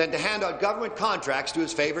than to hand out government contracts to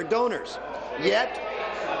his favoured donors? Yet,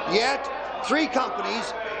 3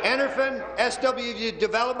 companies, Enerfin, SW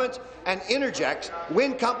Development, and Interjex,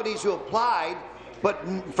 wind companies who applied but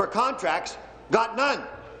for contracts, got none.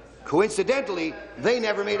 Coincidentally, they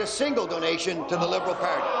never made a single donation to the Liberal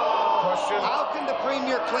Party. How can the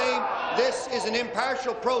Premier claim this is an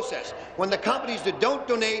impartial process when the companies that don't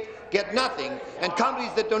donate get nothing, and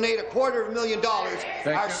companies that donate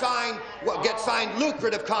 $250,000 get signed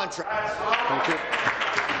lucrative contracts? Thank you.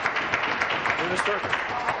 Minister.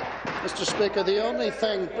 Mr. Speaker, the only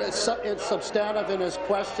thing substantive in his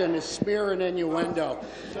question is smear and innuendo.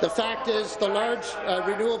 The fact is the large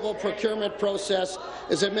renewable procurement process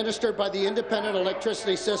is administered by the Independent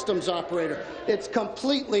Electricity Systems Operator. It's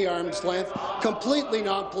completely arm's length, completely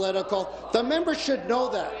non-political. The member should know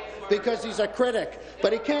that, because he's a critic.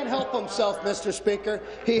 But he can't help himself, Mr. Speaker.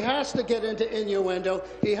 He has to get into innuendo.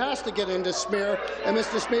 He has to get into smear. And,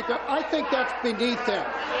 Mr. Speaker, I think that's beneath him.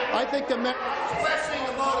 I think the member... Questioning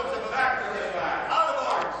the motives of a factor. Out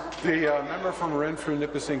of order. The member from Renfrew,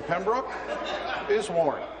 Nipissing, Pembroke is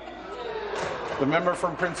warned. The member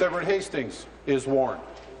from Prince Edward Hastings is warned.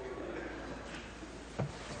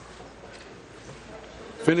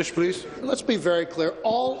 Finish, please. Let's be very clear.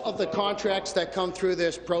 All of the contracts that come through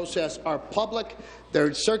this process are public.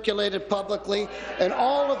 They're circulated publicly, and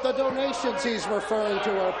all of the donations he's referring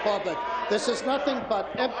to are public. This is nothing but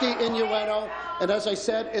empty innuendo, and as I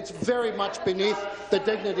said, it's very much beneath the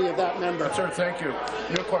dignity of that member. Sir, thank you.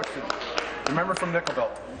 New question. The member from Nickel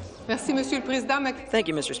Belt. Merci, Monsieur le Président. Thank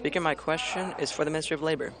you, Mr. Speaker. My question is for the Minister of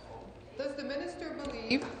Labour. Does the minister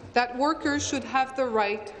believe that workers should have the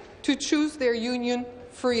right to choose their union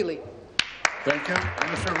freely? Thank you.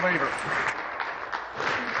 Minister of Labour.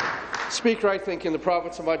 Speaker, I think in the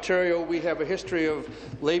province of Ontario we have a history of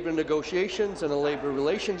labour negotiations and a Labour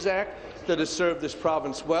Relations Act that has served this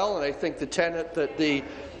province well, and I think the tenet that the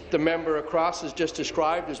member across has just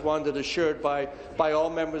described is one that is shared by all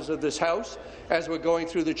members of this House. As we're going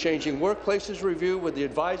through the Changing Workplaces review with the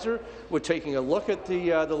advisor, we're taking a look at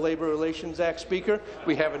the Labour Relations Act, Speaker.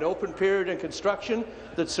 We have an open period in construction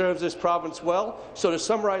that serves this province well. So to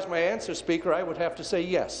summarize my answer, Speaker, I would have to say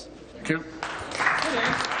yes. Thank you.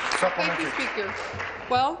 Thank you, Speaker.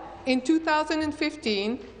 Well, in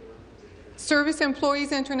 2015, Service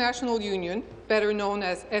Employees International Union, better known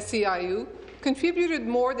as SEIU, contributed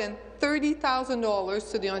more than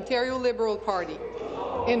 $30,000 to the Ontario Liberal Party.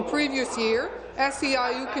 In previous year,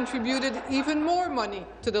 SEIU contributed even more money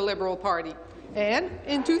to the Liberal Party. And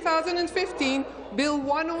in 2015, Bill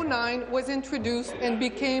 109 was introduced and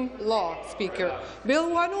became law, Speaker. Bill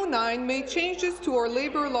 109 made changes to our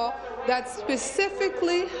labour law that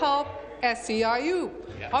specifically help SEIU.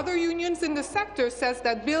 Other unions in the sector says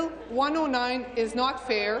that Bill 109 is not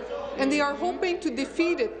fair, and they are hoping to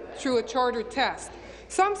defeat it through a charter test.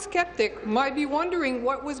 Some skeptic might be wondering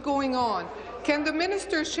what was going on. Can the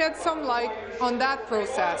minister shed some light on that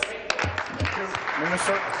process?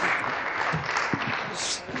 Minister.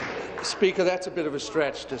 Speaker, that's a bit of a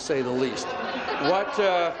stretch, to say the least. What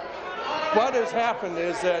has happened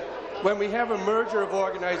is that when we have a merger of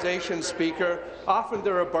organizations, Speaker, often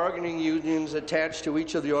there are bargaining unions attached to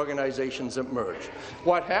each of the organizations that merge.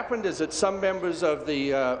 What happened is that some members of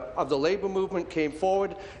the labour movement came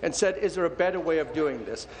forward and said, is there a better way of doing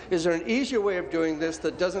this? Is there an easier way of doing this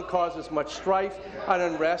that doesn't cause as much strife and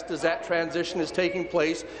unrest as that transition is taking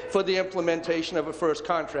place for the implementation of a first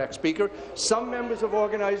contract, Speaker? Some members of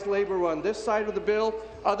organized labour were on this side of the bill,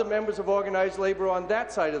 other members of organized labour on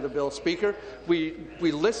that side of the bill, Speaker. We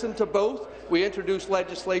listened to both. We introduced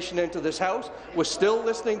legislation into this House. We're still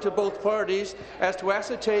listening to both parties as to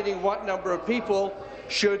ascertaining what number of people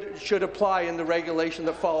should apply in the regulation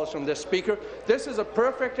that follows from this, Speaker. This is a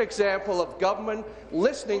perfect example of government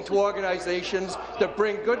listening to organizations that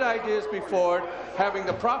bring good ideas before it, having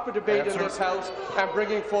the proper debate in this House, and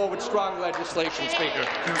bringing forward strong legislation, Speaker.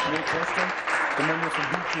 The member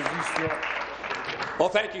from Beaches East York. Well,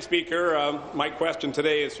 thank you, Speaker. My question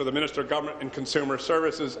today is for the Minister of Government and Consumer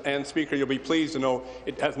Services. And, Speaker, you'll be pleased to know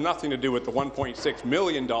it has nothing to do with the $1.6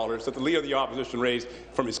 million that the Leader of the Opposition raised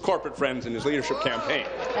from his corporate friends in his leadership campaign.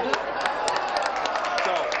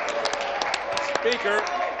 So, Speaker,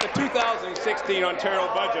 the 2016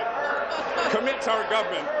 Ontario budget commits our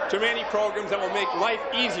government to many programs that will make life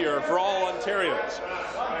easier for all Ontarians.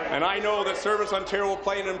 And I know that Service Ontario will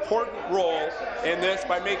play an important role in this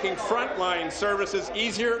by making frontline services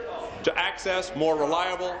easier to access, more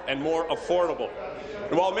reliable and more affordable.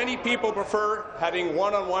 And while many people prefer having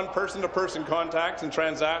one-on-one person-to-person contacts and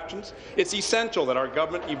transactions, it's essential that our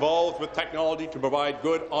government evolves with technology to provide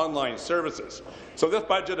good online services. So this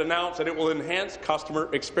budget announced that it will enhance customer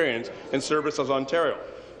experience in Services Ontario.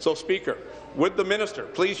 So, Speaker, would the minister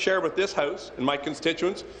please share with this House and my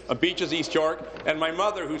constituents of Beaches East York and my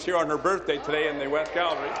mother, who's here on her birthday today in the West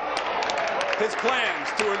Gallery, his plans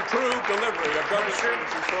to improve delivery of government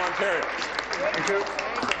services for Ontario? Thank you.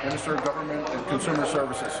 Minister of Government and Consumer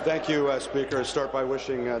Services. Thank you, Speaker. I'll start by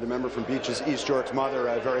wishing the member from Beaches East York's mother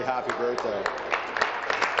a very happy birthday.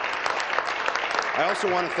 I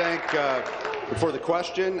also want to thank for the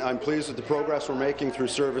question. I'm pleased with the progress we're making through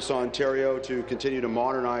Service Ontario to continue to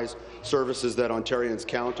modernize services that Ontarians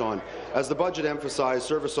count on. As the budget emphasized,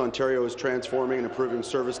 Service Ontario is transforming and improving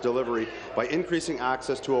service delivery by increasing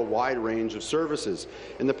access to a wide range of services.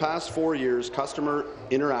 In the past 4 years, customer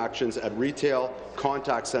interactions at retail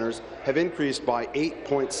contact centres have increased by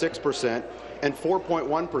 8.6% and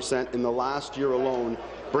 4.1% in the last year alone,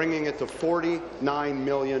 bringing it to 49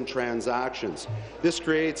 million transactions. This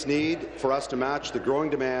creates need for us to match the growing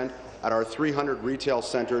demand at our 300 retail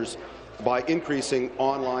centres by increasing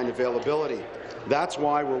online availability. That's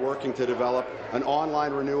why we're working to develop an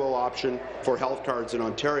online renewal option for health cards in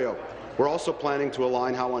Ontario. We're also planning to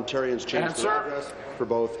align how Ontarians change their address for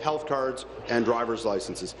both health cards and driver's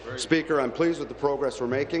licenses. Speaker, I'm pleased with the progress we're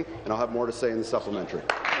making, and I'll have more to say in the supplementary.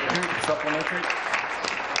 Supplementary.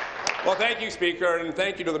 Well, thank you, Speaker, and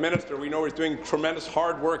thank you to the Minister. We know he's doing tremendous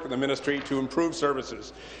hard work in the Ministry to improve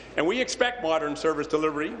services. And we expect modern service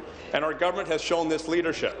delivery, and our government has shown this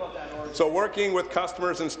leadership. So working with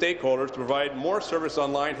customers and stakeholders to provide more service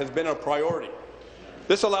online has been a priority.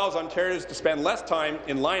 This allows Ontarians to spend less time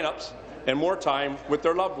in lineups and more time with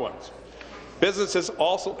their loved ones. Businesses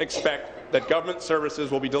also expect that government services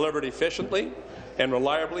will be delivered efficiently and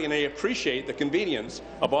reliably, and they appreciate the convenience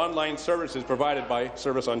of online services provided by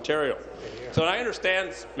Service Ontario. So I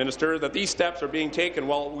understand, Minister, that these steps are being taken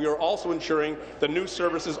while we are also ensuring the new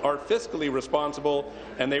services are fiscally responsible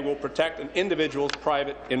and they will protect an individual's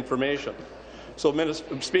private information. So,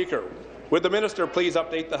 Speaker, would the Minister please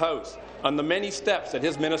update the House on the many steps that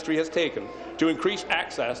his ministry has taken to increase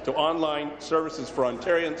access to online services for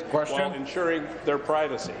Ontarians while ensuring their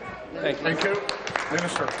privacy? Thank you. Thank you.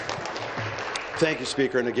 Minister. Thank you,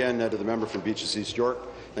 Speaker, and again to the member from Beaches East York.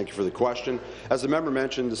 Thank you for the question. As the member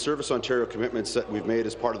mentioned, the Service Ontario commitments that we've made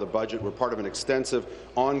as part of the budget were part of an extensive,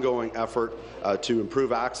 ongoing effort to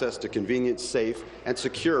improve access to convenient, safe, and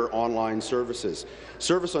secure online services.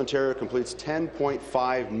 Service Ontario completes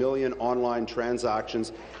 10.5 million online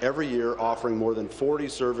transactions every year, offering more than 40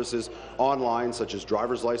 services online, such as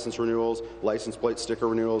driver's license renewals, license plate sticker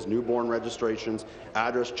renewals, newborn registrations,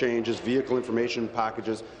 address changes, vehicle information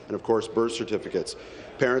packages, and of course, birth certificates.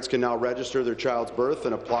 Parents can now register their child's birth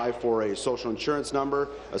and apply for a social insurance number,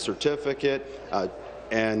 a certificate,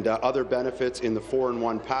 and other benefits in the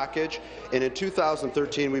 4-in-1 package. And in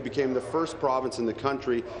 2013, we became the first province in the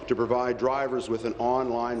country to provide drivers with an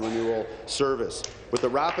online renewal service. With the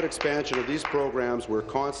rapid expansion of these programs, we're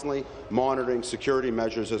constantly monitoring security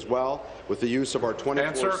measures as well. With the use of our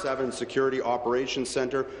 24/7 Security Operations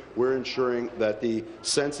Centre, we're ensuring that the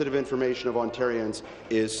sensitive information of Ontarians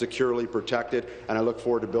is securely protected, and I look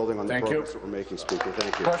forward to building on the progress that we're making, Speaker.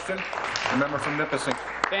 Thank you. Question. The member from Nipissing.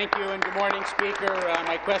 Thank you, and good morning, Speaker.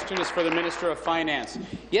 My question is for the Minister of Finance.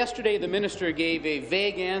 Yesterday, the Minister gave a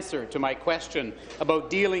vague answer to my question about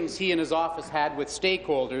dealings he and his office had with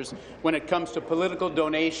stakeholders when it comes to political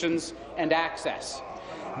donations and access.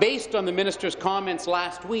 Based on the Minister's comments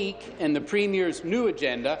last week and the Premier's new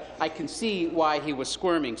agenda, I can see why he was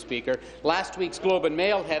squirming, Speaker. Last week's Globe and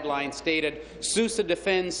Mail headline stated, "Sousa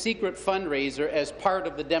defends secret fundraiser as part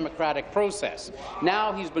of the democratic process."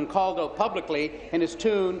 Now he's been called out publicly, and his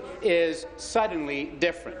tune is suddenly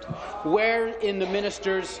different.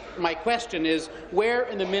 My question is, where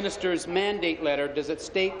in the Minister's mandate letter does it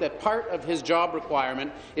state that part of his job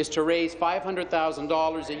requirement is to raise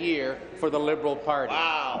 $500,000 a year for the Liberal Party?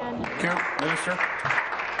 Wow. Thank you. Minister.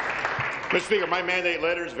 Mr. Speaker, my mandate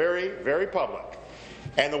letter is very, very public,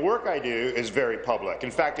 and the work I do is very public.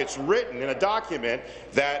 In fact, it's written in a document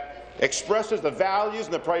that expresses the values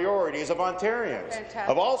and the priorities of Ontarians,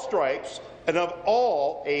 of all stripes and of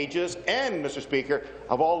all ages, and, Mr. Speaker,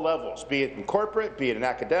 of all levels, be it in corporate, be it in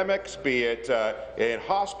academics, be it in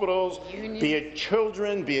hospitals, be it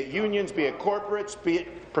children, be it unions, be it corporates, be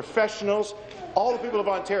it professionals. All the people of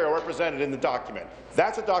Ontario are represented in the document.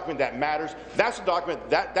 That's a document that matters. That's a document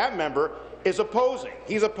that member is opposing.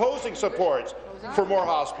 He's opposing supports for more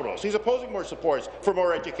hospitals. He's opposing more supports for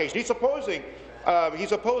more education. He's opposing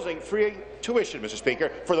free tuition, Mr. Speaker,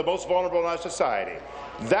 for the most vulnerable in our society.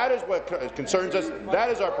 That is what concerns us. That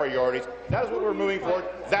is our priorities. That is what we're moving forward.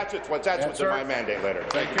 That's what's in my mandate letter.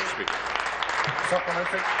 Thank you, Mr. Speaker.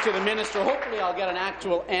 To the Minister, hopefully I'll get an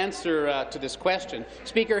actual answer to this question.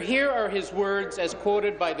 Speaker, here are his words as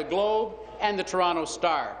quoted by the Globe and the Toronto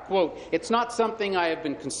Star. Quote, "It's not something I have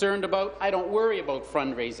been concerned about. I don't worry about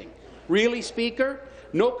fundraising." Really, Speaker?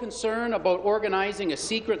 No concern about organizing a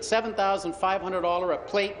secret $7,500 a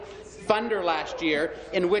plate funder last year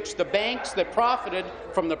in which the banks that profited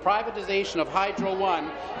from the privatization of Hydro One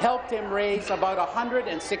helped him raise about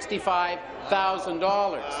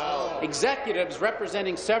 $165,000. Wow. Executives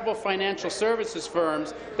representing several financial services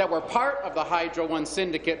firms that were part of the Hydro One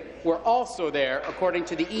syndicate were also there, according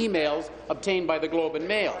to the emails obtained by the Globe and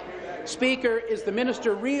Mail. Speaker, is the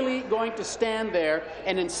minister really going to stand there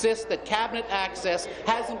and insist that cabinet access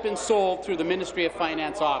hasn't been sold through the Ministry of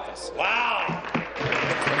Finance office? Wow!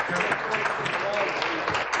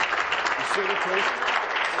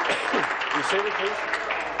 You say the truth.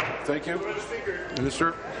 Thank you.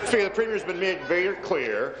 Minister. Speaker, the Premier has been made very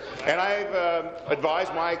clear, and I've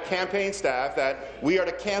advised my campaign staff that we are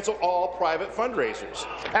to cancel all private fundraisers,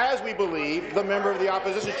 as we believe the member of the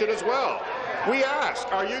opposition should as well. We ask,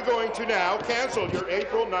 are you going to now cancel your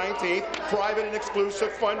April 19th private and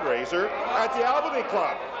exclusive fundraiser at the Albany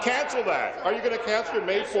Club? Cancel that. Are you going to cancel your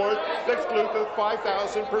May 4th exclusive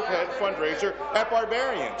 $5,000 per head fundraiser at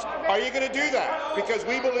Barbarians? Are you going to do that? Because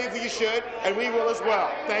we believe that you should, and we will as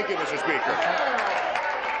well. Thank you, Mr. Speaker.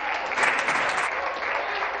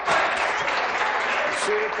 Be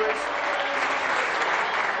seated, please.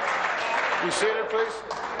 Be seated, please.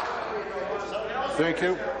 Thank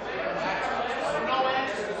you.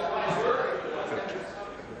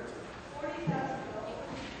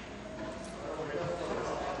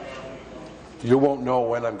 You won't know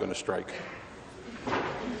when I'm going to strike.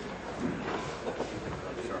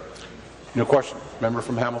 No question. Member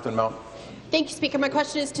from Hamilton Mountain. Thank you, Speaker. My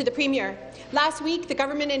question is to the Premier. Last week, the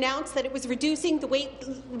government announced that it was reducing the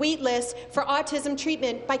wait list for autism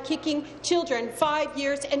treatment by kicking children 5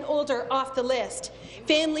 years and older off the list.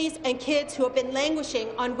 Families and kids who have been languishing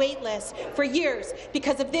on wait lists for years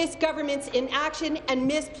because of this government's inaction and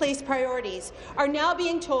misplaced priorities are now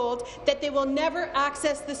being told that they will never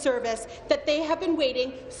access the service that they have been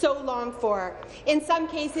waiting so long for. In some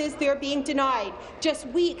cases, they are being denied just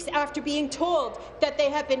weeks after being told that they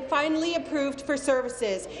have been finally approved for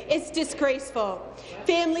services. It's disgraceful.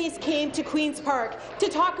 Families came to Queen's Park to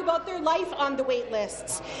talk about their life on the wait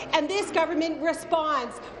lists, and this government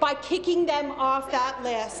responds by kicking them off that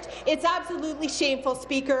list. It's absolutely shameful,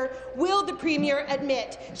 Speaker. Will the Premier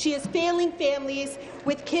admit she is failing families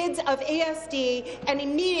with kids of ASD and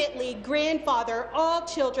immediately grandfather all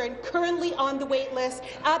children currently on the wait list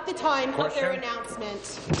at the time of their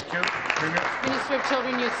announcement? Minister of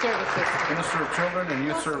Children and Youth Services. Minister of Children and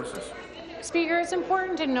Youth Services. Speaker, it's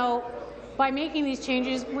important to note by making these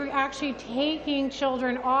changes, we're actually taking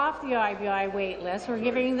children off the IBI wait list. We're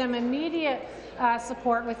giving them immediate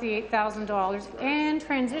support with the $8,000 and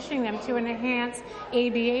transitioning them to an enhanced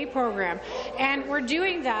ABA program. And we're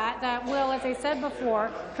doing that. That will, as I said before,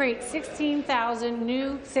 create 16,000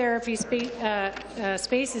 new therapy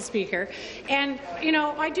spaces, Speaker. And, you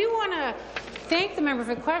know, I do want to thank the member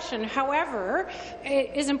for the question. However,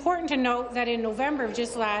 it is important to note that in November of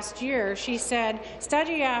just last year, she said,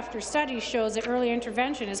 study after study shows that early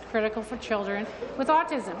intervention is critical for children with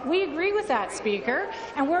autism. We agree with that, Speaker,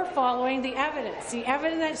 and we're following the evidence. The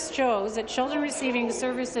evidence shows that children receiving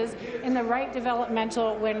services in the right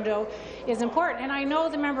developmental window is important. And I know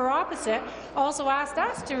the member opposite also asked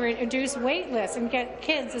us to reduce wait lists and get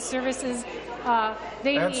kids the services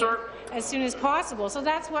they need as soon as possible. So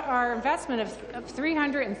that's what our investment of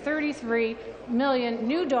 $333 million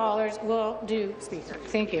new dollars will do, Speaker.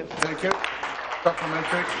 Thank you. Thank you.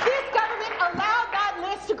 Supplementary. This government allowed that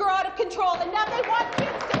list to grow out of control, and now they want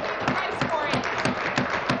kids to pay the price for it.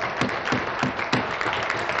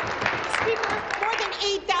 Speaker, more than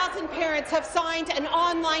 8,000 parents have signed an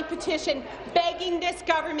online petition begging this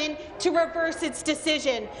government to reverse its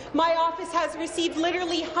decision. My office has received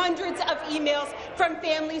literally hundreds of emails from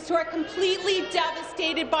families who are completely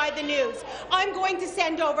devastated by the news. I'm going to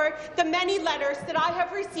send over the many letters that I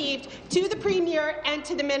have received to the Premier and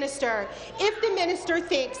to the Minister. If the Minister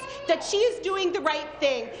thinks that she is doing the right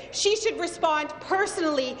thing, she should respond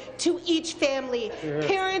personally to each family.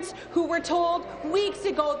 Parents who were told weeks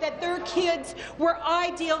ago that their kids were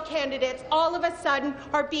ideal candidates all of a sudden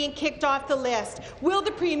are being kicked off the list. Will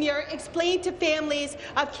the Premier explain to families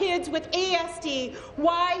of kids with ASD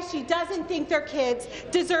why she doesn't think their kids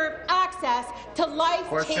deserve access to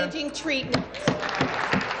life-changing treatment?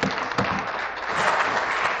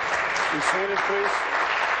 Be seated, please.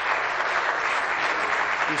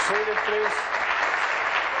 Be seated, please.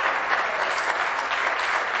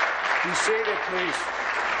 Be seated, please.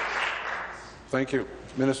 Thank you.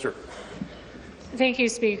 Minister. Thank you,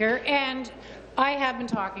 Speaker. And I have been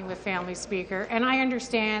talking with families, Speaker, and I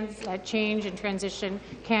understand that change and transition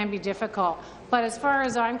can be difficult. But as far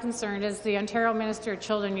as I'm concerned, as the Ontario Minister of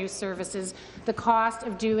Children and Youth Services, the cost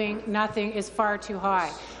of doing nothing is far too high.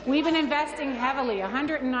 We've been investing heavily,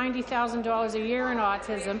 $190,000 a year in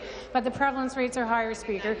autism, but the prevalence rates are higher,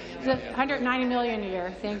 Speaker. The $190 million a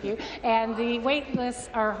year, thank you, and the wait lists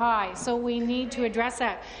are high, so we need to address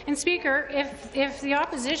that. And Speaker, if the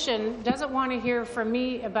opposition doesn't want to hear from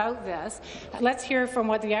me about this, let's let's hear from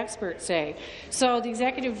what the experts say. So the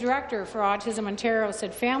Executive Director for Autism Ontario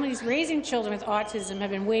said families raising children with autism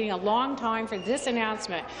have been waiting a long time for this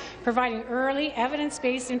announcement. Providing early,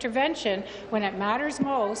 evidence-based intervention when it matters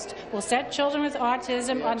most will set children with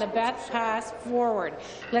autism on the best path forward.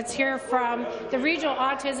 Let's hear from the regional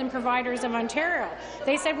autism providers of Ontario.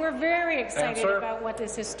 They said we're very excited about what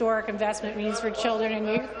this historic investment means for children and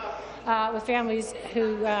youth. With families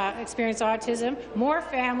who experience autism, more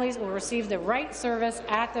families will receive the right service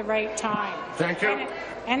at the right time. Thank you.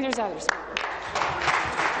 And there's others.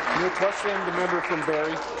 New question, the member from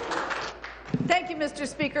Barrie. Thank you, Mr.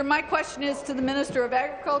 Speaker. My question is to the Minister of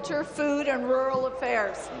Agriculture, Food and Rural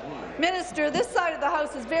Affairs. Minister, this side of the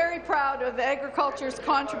House is very proud of agriculture's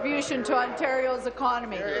contribution to Ontario's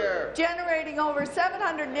economy, generating over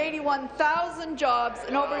 781,000 jobs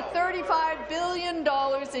and over $35 billion in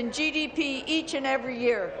GDP each and every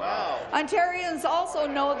year. Wow. Ontarians also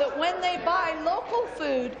know that when they buy local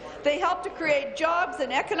food, they help to create jobs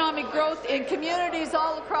and economic growth in communities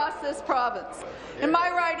all across this province. In my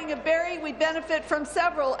riding of Barrie, we benefit from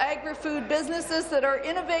several agri-food businesses that are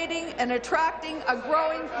innovating and attracting a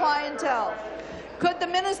growing clientele. Could the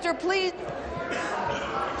minister please...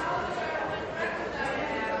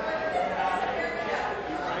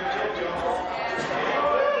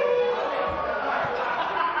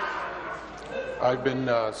 I've been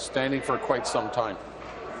standing for quite some time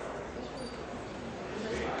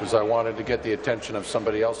because I wanted to get the attention of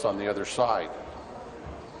somebody else on the other side.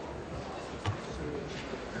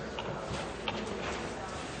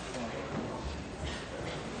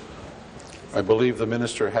 I believe the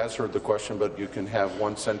minister has heard the question, but you can have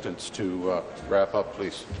one sentence to wrap up,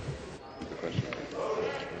 please.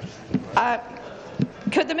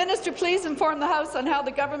 Could the minister please inform the House on how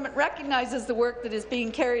the government recognizes the work that is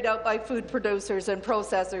being carried out by food producers and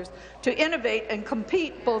processors to innovate and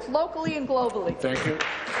compete both locally and globally? Thank you.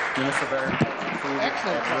 Minister of Agriculture, Food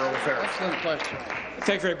and Rural Affairs. Excellent question.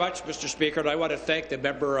 Thank you very much, Mr. Speaker. And I want to thank the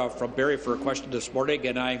member from Barrie for a question this morning.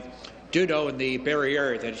 And I do know in the Barrie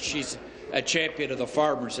area that she's a champion of the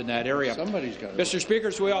farmers in that area. Somebody's got it. Mr. Speaker,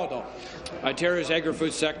 as we all know, Ontario's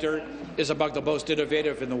agri-food sector is among the most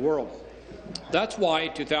innovative in the world. That's why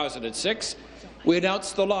in 2006 we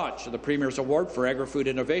announced the launch of the Premier's Award for Agri-Food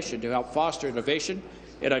Innovation to help foster innovation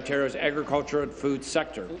in Ontario's agriculture and food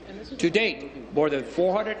sector. To date, more than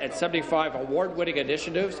 475 award-winning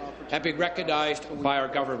initiatives have been recognized by our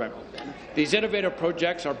government. These innovative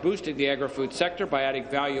projects are boosting the agri-food sector by adding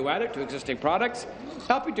value added to existing products,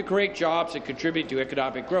 helping to create jobs and contribute to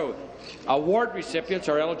economic growth. Award recipients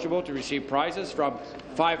are eligible to receive prizes from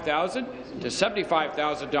 $5,000 to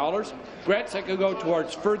 $75,000, grants that can go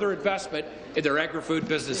towards further investment in their agri-food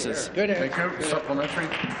businesses. Thank you. Supplementary.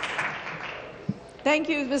 Thank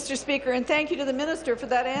you, Mr. Speaker, and thank you to the Minister for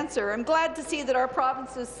that answer. I'm glad to see that our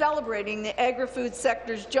province is celebrating the agri-food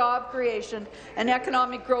sector's job creation and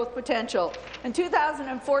economic growth potential. In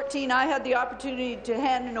 2014, I had the opportunity to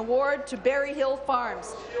hand an award to Berry Hill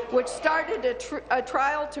Farms, which started a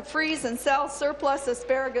trial to freeze and sell surplus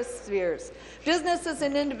asparagus spears. Businesses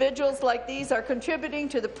and individuals like these are contributing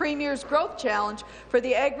to the Premier's Growth Challenge for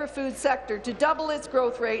the agri-food sector to double its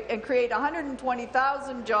growth rate and create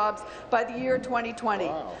 120,000 jobs by the year 2020.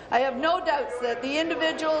 Wow. I have no doubts that the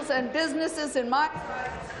individuals and businesses in my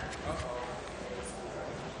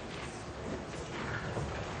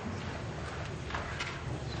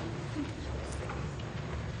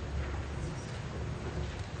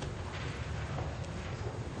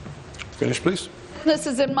Finish, please.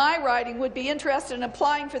 businesses in my riding would be interested in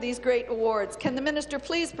applying for these great awards. Can the minister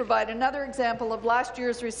please provide another example of last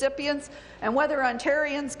year's recipients and whether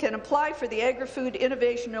Ontarians can apply for the Agri-Food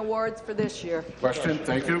Innovation Awards for this year? Question.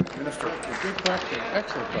 Thank you, Minister. Good question.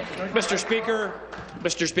 Excellent question.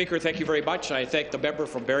 Mr. Speaker, thank you very much. I thank the member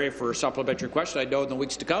from Barrie for a supplementary question. I know in the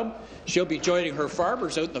weeks to come she'll be joining her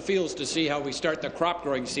farmers out in the fields to see how we start the crop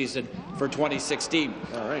growing season for 2016.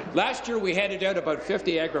 All right. Last year we handed out about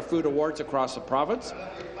 50 agri-food awards across the province.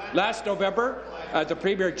 Last November, the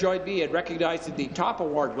Premier joined me in recognizing the top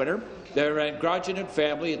award winner, the Rangrogenin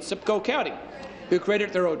family in Simcoe County, who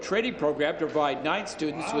created their own training program to provide 9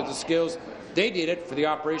 students with the skills they needed for the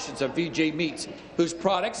operations of VJ Meats, whose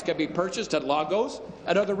products can be purchased at Longo's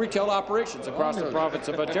and other retail operations across the province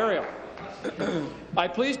of Ontario.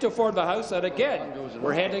 I'm pleased to inform the House that, again,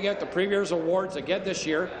 we're handing out the Premier's Awards again this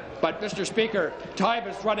year, but, Mr. Speaker, time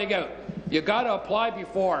is running out. You've got to apply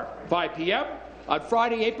before 5 p.m. on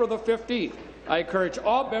Friday, April the 15th. I encourage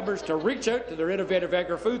all members to reach out to their innovative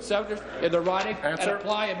agri-food centres in the riding and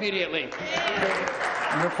apply immediately.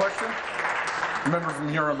 Your question? Member from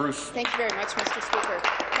Huron Bruce. Thank you very much, Mr. Speaker.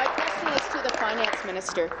 My question question is to the Finance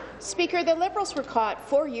Minister. Speaker, the Liberals were caught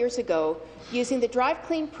 4 years ago using the Drive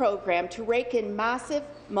Clean program to rake in massive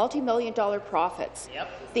multi-million-dollar profits.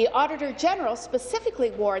 The Auditor General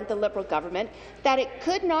specifically warned the Liberal government that it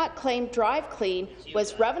could not claim Drive Clean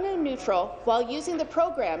was revenue neutral while using the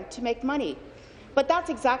program to make money. But that's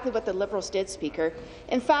exactly what the Liberals did, Speaker.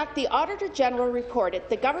 In fact, the Auditor General reported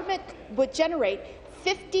the government would generate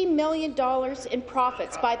 $50 million in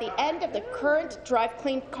profits by the end of the current Drive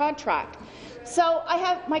Clean contract. So I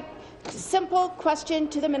have my simple question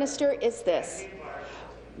to the minister is this.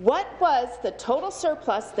 What was the total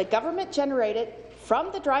surplus the government generated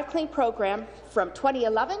from the Drive Clean program from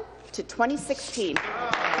 2011 to 2016?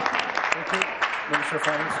 Thank you. Minister of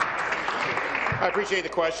Finance. I appreciate the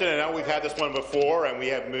question. I know we've had this one before, and we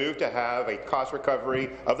have moved to have a cost recovery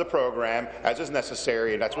of the program as is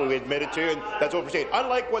necessary, and that's what we admitted to, and that's what we're saying.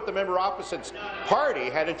 Unlike what the member opposite's party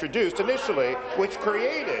had introduced initially, which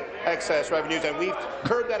created excess revenues, and we've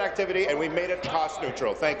curbed that activity and we made it cost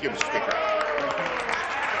neutral. Thank you, Mr. Speaker.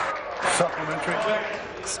 Supplementary.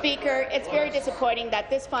 Speaker, it's very disappointing that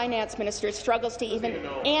this finance minister struggles to even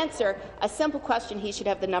answer a simple question he should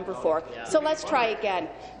have the number for. So let's try again.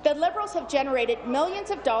 The Liberals have generated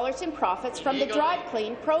millions of dollars in profits from the Drive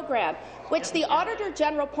Clean program, which the Auditor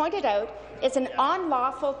General pointed out is an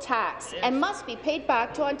unlawful tax and must be paid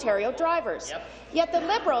back to Ontario drivers. Yet the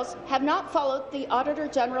Liberals have not followed the Auditor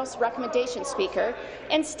General's recommendation, Speaker.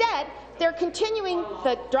 Instead, they're continuing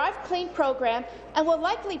the Drive Clean program and will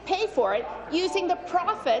likely pay for it using the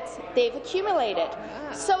profits they've accumulated.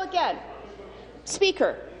 So again,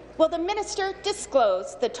 Speaker, will the minister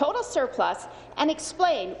disclose the total surplus and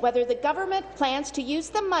explain whether the government plans to use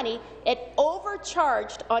the money it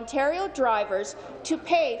overcharged Ontario drivers to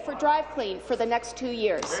pay for Drive Clean for the next 2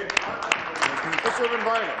 years? Minister of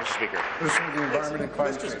Environment, Mr. Speaker. Minister of the Environment and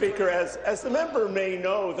Climate Change. Mr. Speaker, as the member may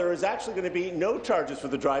know, there is actually going to be no charges for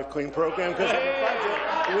the Drive Clean program because in the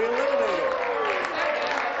budget we eliminated it.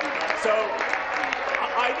 So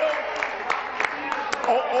I don't.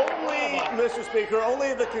 Only, Mr. Speaker,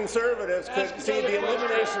 only the Conservatives could see the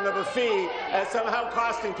elimination of a fee as somehow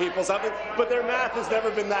costing people something, but their math has never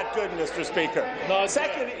been that good, Mr. Speaker.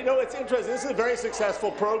 Second, you know, it's interesting. This is a very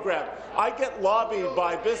successful program. I get lobbied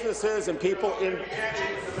by businesses and people in.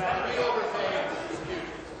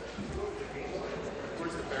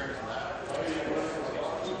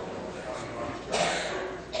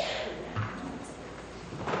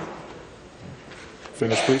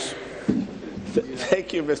 Finish, please.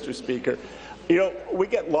 Thank you, Mr. Speaker. You know, we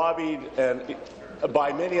get lobbied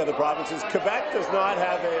by many other provinces. Quebec does not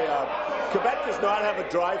have a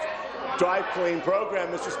Drive Clean program,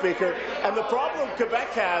 Mr. Speaker. And the problem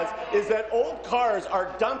Quebec has is that old cars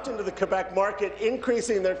are dumped into the Quebec market,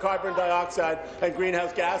 increasing their carbon dioxide and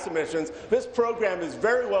greenhouse gas emissions. This program is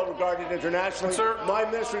very well regarded internationally. Sir. My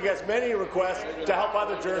ministry gets many requests to help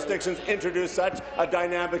other jurisdictions introduce such a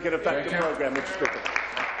dynamic and effective program, Mr. Speaker.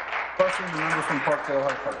 Question, the member from Parkdale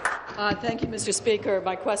High Park. Thank you, Mr. Speaker.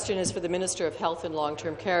 My question is for the Minister of Health and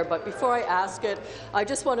Long-Term Care. But before I ask it, I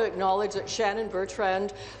just want to acknowledge that Shannon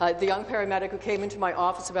Bertrand, the young paramedic who came into my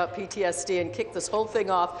office about PTSD and kicked this whole thing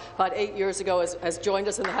off about 8 years ago, has joined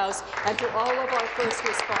us in the House. And to all of our first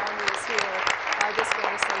responders here, I just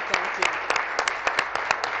want to say thank you.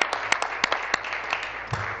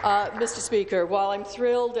 Mr. Speaker, while I'm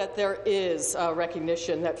thrilled that there is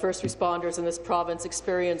recognition that first responders in this province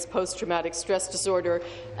experience post-traumatic stress disorder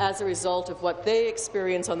as a result of what they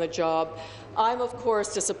experience on the job, I'm of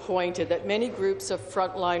course disappointed that many groups of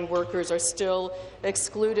frontline workers are still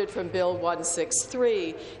excluded from Bill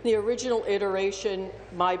 163. The original iteration,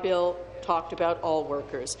 my bill, talked about all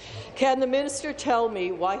workers. Can the minister tell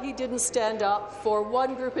me why he didn't stand up for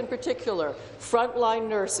one group in particular, frontline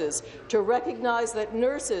nurses, to recognize that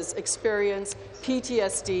nurses experience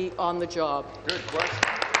PTSD on the job? Good question.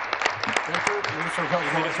 Thank you. Minister of Health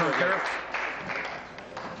and Long-Term Care.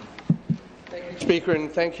 Speaker,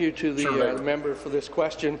 and thank you to the member for this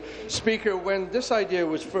question. Speaker, when this idea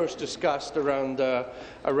was first discussed around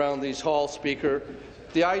these halls, Speaker,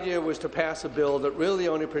 the idea was to pass a bill that really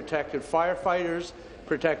only protected firefighters,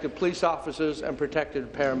 protected police officers, and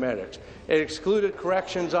protected paramedics. It excluded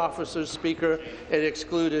corrections officers, Speaker. It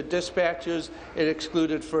excluded dispatchers. It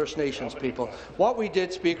excluded First Nations people. What we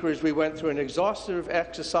did, Speaker, is we went through an exhaustive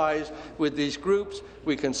exercise with these groups.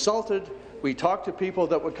 We consulted. We talked to people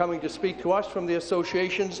that were coming to speak to us from the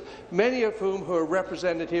associations, many of whom who are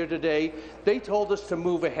represented here today. They told us to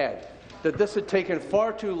move ahead. that this had taken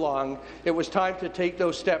far too long. It was time to take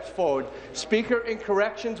those steps forward. Speaker, in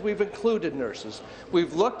corrections, we've included nurses.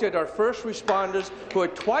 We've looked at our first responders who are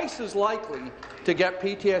twice as likely to get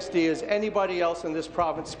PTSD as anybody else in this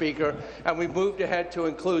province, Speaker, and we've moved ahead to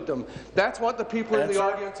include them. That's what the people in the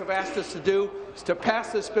audience have asked us to do, is to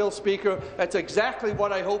pass this bill, Speaker. That's exactly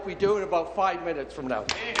what I hope we do in about 5 minutes from now.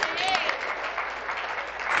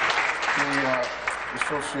 The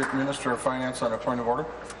Associate Minister of Finance on a point of order.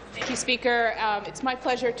 Thank you, Speaker. It's my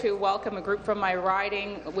pleasure to welcome a group from my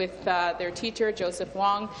riding with their teacher, Joseph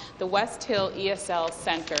Wong, the West Hill ESL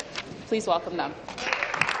Centre. Please welcome them.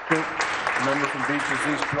 The member from Beaches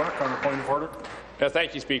East York on a point of order.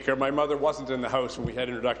 Thank you, Speaker. My mother wasn't in the House when we had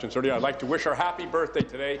introductions earlier. I'd like to wish her happy birthday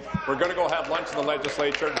today. We're going to go have lunch in the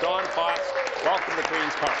legislature. Dawn Potts, welcome to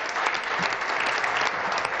Queen's Park.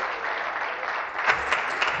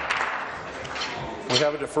 We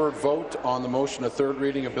have a deferred vote on the motion of third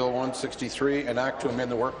reading of Bill 163, an act to amend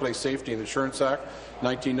the Workplace Safety and Insurance Act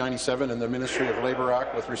 1997 and the Ministry of Labour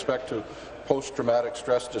Act with respect to post-traumatic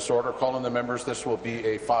stress disorder. Calling the members, this will be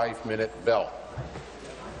a 5-minute bell.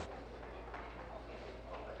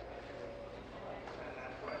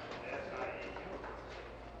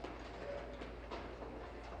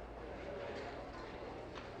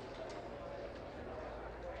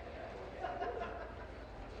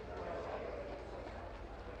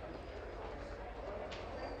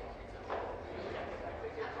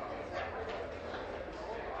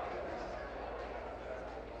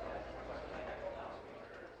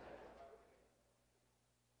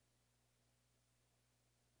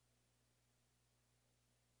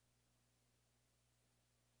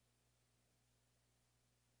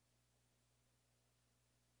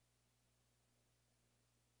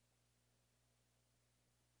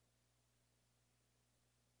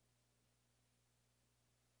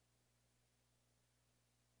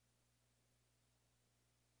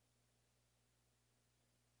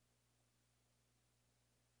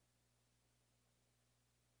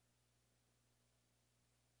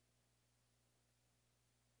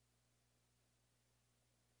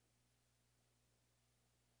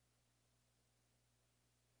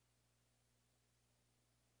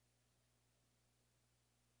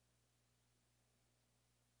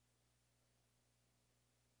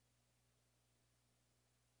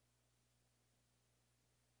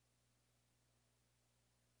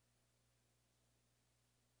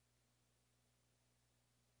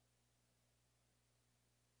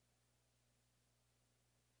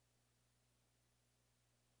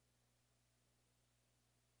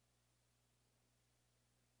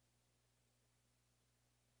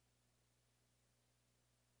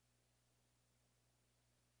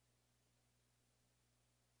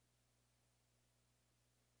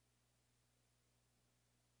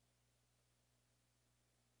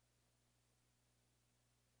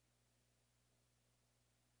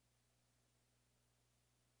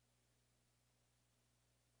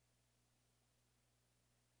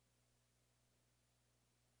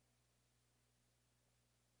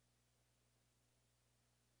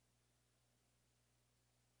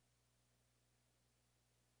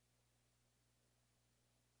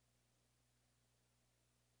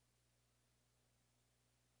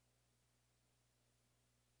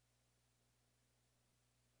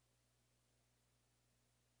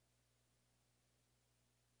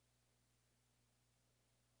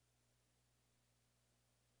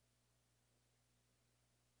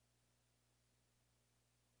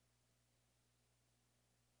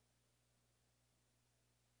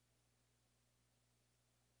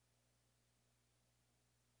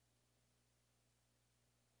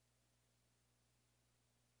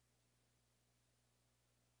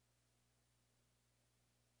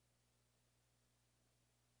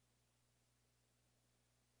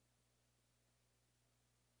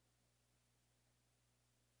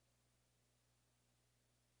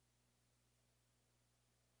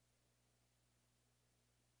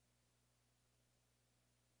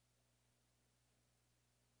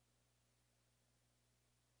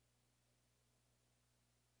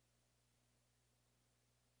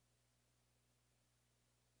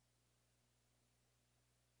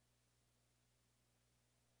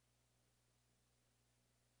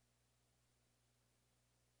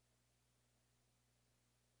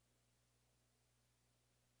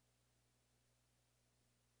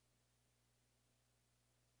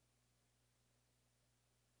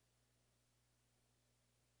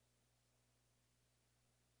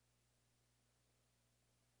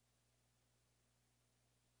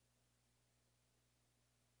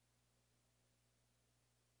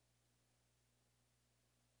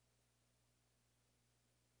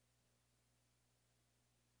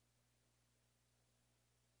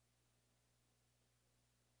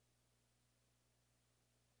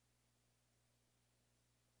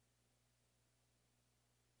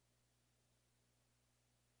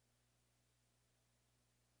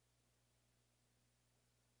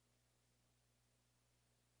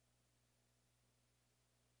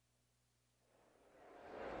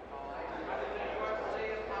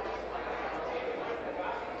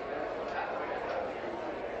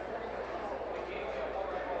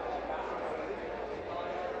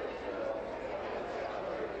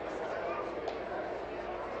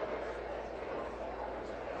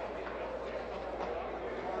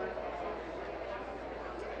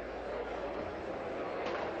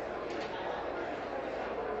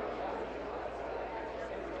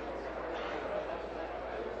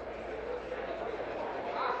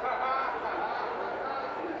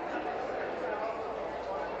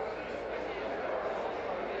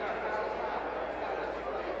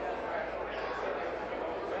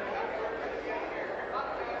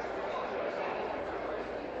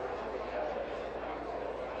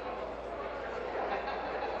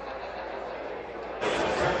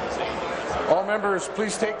 members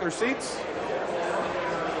please take their seats?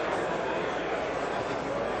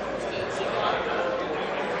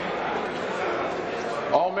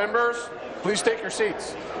 All members, please take your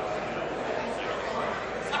seats.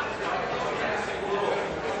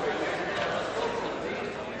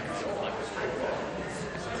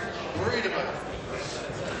 Worried about it.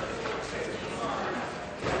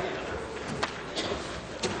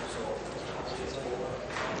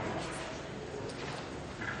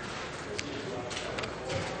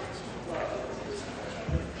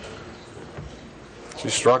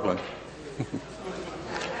 She's struggling.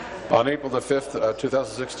 On April the 5th,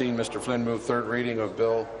 2016, Mr. Flynn moved third reading of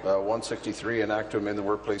Bill 163, an act to amend the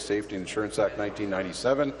Workplace Safety and Insurance Act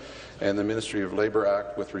 1997 and the Ministry of Labour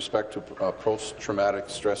Act with respect to post-traumatic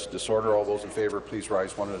stress disorder. All those in favour, please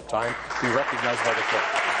rise one at a time. Be recognized by the clerk.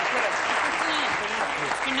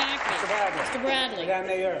 Mr. Nackley. Mr. Bradley. Madame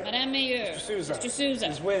Mayor. Madame Mayor. Mr. Sousa. Mr. Sousa.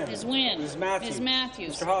 Ms. Wynne. Ms. Wynne. Ms. Matthews. Ms.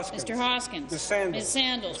 Matthews. Mr. Hoskins. Mr. Hoskins. Ms. Sandals. Ms.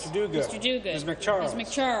 Sandals. Mr. Duguid. Mr. Duguid. Ms. McCharles. Ms.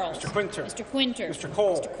 McCharles. Mr. Quinter. Mr. Quinter. Mr.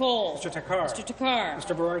 Cole. Mr. Cole. Mr. Takar. Mr. Takar.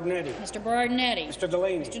 Mr. Berardinetti. Mr. Berardinetti. Mr.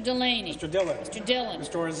 Delaney. Mr. Delaney. Mr. Dillon. Mr. Dillon.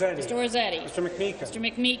 Mr. Orzetti. Mr. Orzetti. Mr. McMeekin. Mr.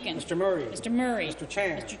 McMeekin. Mr. Murray. Mr. Murray. Mr.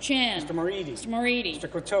 Chan. Mr. Chan. Mr. Moridi. Mr. Moridi. Mr.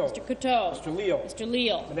 Coteau. Mr. Coteau. Mr. Leal. Mr.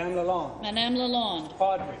 Leal. Madame Lalonde. Madame Lalonde.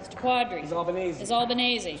 Quadri. Mr. Quadri. Ms. Albanese. Ms.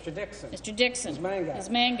 Albanese. Mr. Dixon. Mr. Dixon. Ms. Mangat. Ms.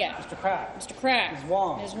 Mangat. Mr. Crack. Mr. Crack. Ms.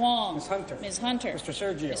 Wong. Ms. Wong. Ms. Hunter. Ms. Hunter. Mr.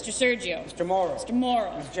 Sergio. Mr. Sergio. Mr. Morrow. Mr.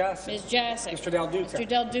 Morrow. Ms. Jassic. Ms. Jassic. Mr. Del Duca. Mr.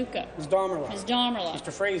 Del Duca. Ms. Domerla. Ms. Domerla.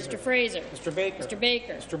 Mr. Fraser. Mr. Fraser. Mr. Baker. Mr.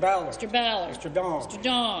 Baker. Mr. Ballard. Mr. Ballard. Mr. Dong. Mr.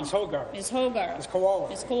 Dong. Ms. Hogarth. Ms. Hogarth. Ms. Koala.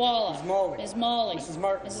 Ms. Koala. Ms. Molly. Ms. Molly. Mrs.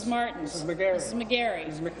 Martin. Mrs. Martin. Mrs. McGarry. Mrs. McGarry.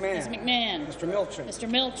 Ms. McMahon. Ms. McMahon. Mr. Milchin. Mr.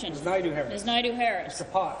 Milchin. Ms. Naidu Harris. Ms. Naidu Harris.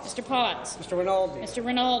 Mr. Potts. Mr. Potts. Mr. Rinaldi. Mr.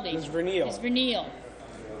 Rinaldi. Ms. Verneal. Ms. Verneal.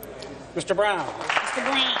 Mr. Brown. Mr.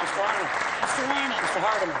 Brown. Mr. Arnold. Mr. Arnold. Mr.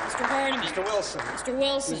 Hardeman. Mr. Hardeman. Mr. Wilson. Mr.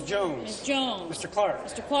 Wilson. Ms. Jones. Ms. Jones. Mr. Clark.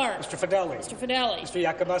 Mr. Clark. Mr. Fideli. Mr. Fideli. Mr.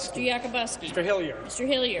 Yakubuski. Mr. Yakubuski. Mr. Hillier. Mr.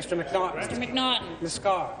 Hillier. Mr. McNaughton. Mr. McNaughton. Ms.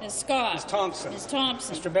 Scott. Ms. Scott. Ms. Thompson. Ms.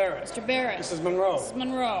 Thompson. Mr. Barrett. Mr. Barrett. Mrs. Monroe. Mrs.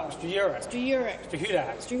 Monroe. Mr. Urick. Mr. Urick. Mr.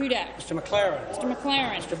 Hudak. Mr. Hudak. Mr. McLaren. Mr.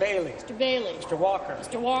 McLaren. Mr. Bailey. Mr. Bailey. Mr. Walker.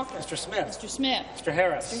 Mr. Walker. Mr. Smith. Mr. Smith. Mr.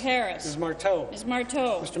 Harris. Mr. Harris. Ms. Marteau. Ms.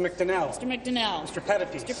 Marteau. Mr. McDonnell. Mr. McDonnell. Mr.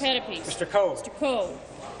 Pettipies. Mr. Pettipies. Mr. Coe. Mr. Coe.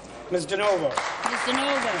 Ms. DeNovo. Ms.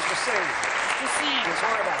 DeNova. Mr. Singh. Mr. Singh. Ms.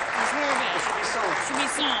 Horvath. Ms. Horvath. Mr. Bisson. Mr.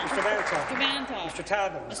 Bisson. Mr. Bantoff. Mr. Bantoff. Mr.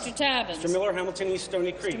 Tabbins. Mr. Tabbins. Mr. Miller, Hamilton East,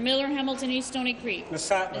 Stony Creek. Mr. Miller, Hamilton East, Stony Creek. Ms.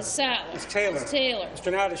 Sattler. Ms. Sattler. Ms. Taylor. Ms. Taylor.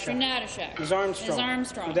 Mr. Nadishak. Mr. Nadishak. Ms. Armstrong. Ms.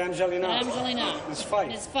 Armstrong. Madame Jelena. Madame Jelena. Ms. Fife.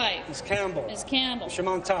 Ms. Fife. Ms. Campbell. Ms. Campbell. Mr.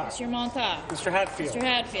 Montag. Mr. Montag. Mr. Hatfield. Mr.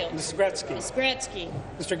 Hadfield. Mrs. Gretzky. Ms. Gretzky.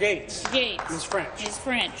 Mr. Gates. Gates. Ms. French. Ms.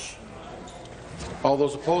 French. All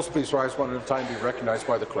those opposed, please rise one at a time. Be recognized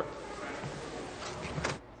by the clerk.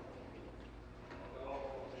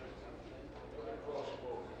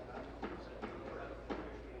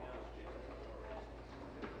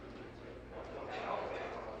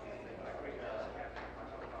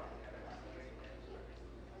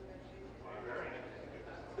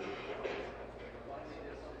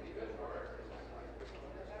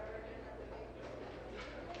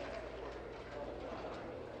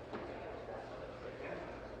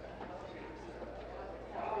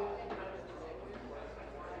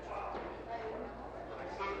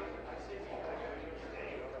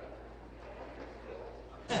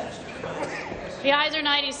 The ayes are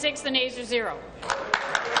 96, the nays are 0. The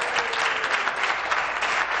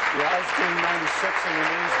ayes being 96 and the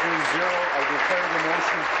nays being 0, I declare the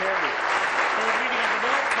motion carried. Third reading of the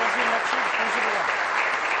bill. Close the election. Close the bill.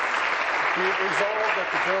 Be it resolved that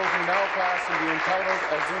the bill be now passed and be entitled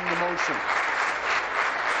as in the motion.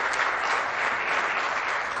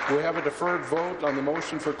 We have a deferred vote on the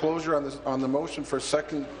motion for closure on the motion for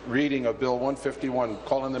second reading of Bill 151.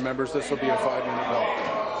 Calling the members, this will be a 5-minute bill.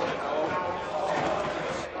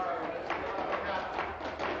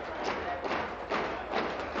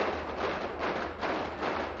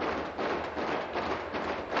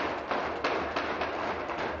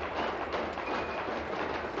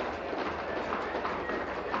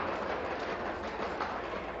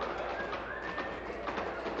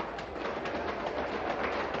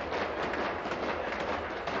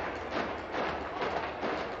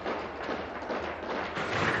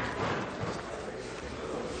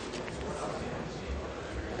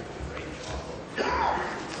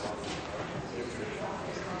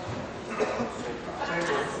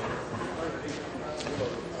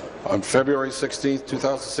 On February 16,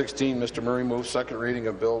 2016, Mr. Murray moved second reading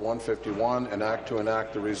of Bill 151, an act to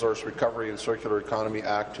enact the Resource Recovery and Circular Economy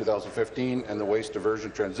Act 2015 and the Waste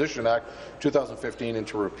Diversion Transition Act 2015, and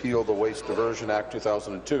to repeal the Waste Diversion Act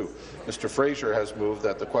 2002. Mr. Fraser has moved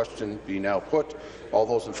that the question be now put. All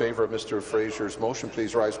those in favour of Mr. Fraser's motion,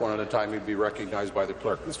 please rise one at a time and be recognized by the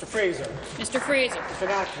clerk. Mr. Fraser. Mr. Fraser. Mr.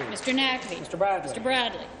 Naqvi. Mr. Naqvi. Mr. Bradley. Mr.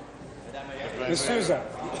 Bradley. Ms. Souza.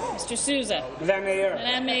 Mr. Souza. Madame Mayor.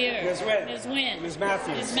 Madame Mayor. Ms. Wynne. Ms. Wynne. Ms.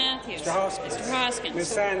 Matthews. Ms. Matthews. Mr. Hoskins. Mr. Hoskins. Ms.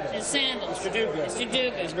 Sandals. Ms. Sandals. Mr. Duguid. Mr.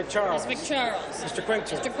 Duguid. Ms. McCharles. Ms. McCharles. Mr.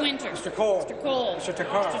 Quinter. Mr. Quinter. Mr. Cole. Mr. Cole. Mr.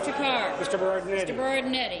 Takar. Mr. Takar. Mr. Berardinetti. Mr.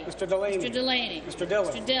 Berardinetti. Mr. Delaney. Mr. Delaney. Mr.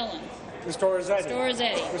 Dillon. Mr. Dillon. Mr. Orzetti. Mr.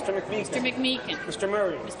 Orzetti. Mr. McMeekin. Mr. McMeekin. Mr.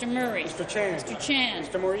 Murray. Mr. Murray. Mr. Chan. Mr. Chan.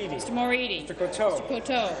 Mr. Moridi. Mr. Moridi. Mr. Coteau. Mr.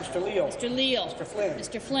 Coteau. Mr. Leal. Mr. Leal. Mr. Flynn.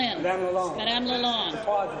 Mr. Flynn. Madame Lalonde. Madame Lalonde. Mr.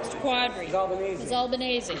 Quadri. Mr. Quadri. Ms. Albanese. Ms.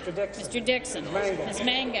 Albanese. Mr. Dixon. Mr. Dixon. Ms. Manga. Ms.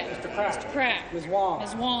 Manga. Mr. Pratt. Mr. Pratt. Ms. Wong.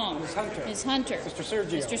 Ms. Wong. Ms. Hunter. Ms. Hunter. Mr.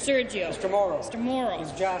 Sergio. Mr. Sergio. Mr. Morrow. Mr. Morrow.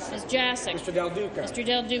 Ms. Jassic. Ms. Jassic. Mr. Del Duca. Mr.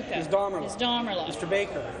 Del Duca. Ms. Domerla. Ms. Domerla. Mr.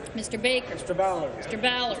 Baker. Mr. Baker. Mr. Ballard. Mr.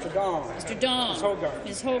 Ballard. Mr. Dong. Mr. Dong. Ms. Hogarth.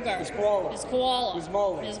 Ms. Hogarth. Ms. Koala. Ms. Koala. Ms.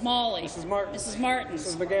 Molly. Ms. Molly. Mrs. Martin. Mrs. Martin.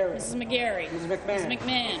 Mrs. McGarry. Mrs. McGarry. Ms. McMahon. Ms.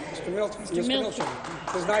 McMahon. Mr. Milton. Mr. Milton.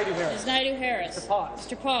 Ms. Naidu-Harris. Ms. Naidu-Harris. Mr. Potts.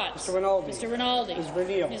 Mr. Potts. Mr. Rinaldi. Mr. Rinaldi. Ms.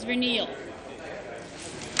 Verneal. Ms. Verneal.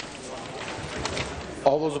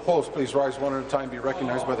 All those opposed, please rise one at a time and be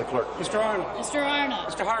recognized by the clerk. Mr. Arnold. Mr. Arnold.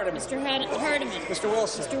 Mr. Hardeman. Mr. Hardeman. Mr.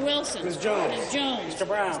 Wilson. Mr. Wilson. Ms. Jones. Ms. Jones. Mr.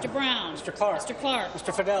 Brown. Mr. Brown. Mr. Clark. Mr. Clark.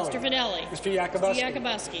 Mr. Fidelli. Mr. Fidelli. Mr. Yakubuski. Mr.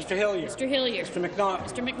 Yakubuski. Mr. Hillier. Mr. Hillier. Mr. McNaught.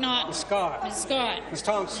 Mr. McNaught. Ms. Scott. Ms. Scott. Ms.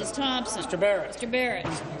 Thompson. Ms. Thompson. Mr. Barrett. Mr. Barrett.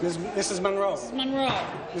 Mrs. Monroe. Mrs. Monroe.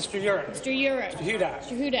 Mr. Urick. Mr. Urick. Mr. Hudak.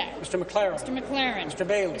 Mr. Hudak. Mr. McLaren. Mr. McLaren. Mr.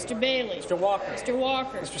 Bailey. Mr. Bailey. Mr. Walker. Mr.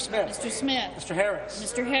 Walker. Mr. Smith. Mr. Smith. Mr. Harris.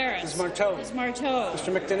 Mr. Harris. Ms. Marteau. Ms. Marteau.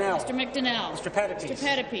 Mr. McDonnell. Mr. McDonnell. Mr. Pettipies. Mr.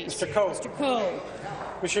 Pettipies. Mr. Coe. Mr. Coe.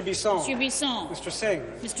 Mr. Bisson. Mr. Bisson. Mr. Singh.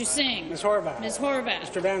 Mr. Singh. Ms. Horvath. Ms. Horvath.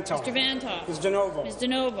 Mr. Vanthof. Mr. Vanthof. Ms. DeNovo. Ms.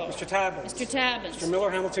 DeNovo. Mr. Tabbins. Mr. Tabbins. Mr. Miller,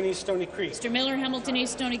 Hamilton East, Stony Creek. Mr. Miller, Hamilton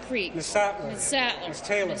East, Stony Creek. Ms. Sattler. Ms. Sattler. Ms.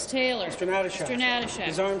 Taylor. Ms. Taylor. Mr. Natashak. Mr. Natashak.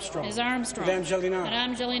 Ms. Armstrong. Ms. Armstrong. Madame Jelena.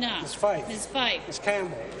 Madame Jelena. Ms. Fife. Ms. Fife. Ms.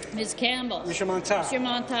 Campbell. Ms. Campbell. Mr. Montag. Mr.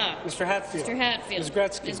 Montag. Mr. Hatfield. Mr. Hatfield. Ms.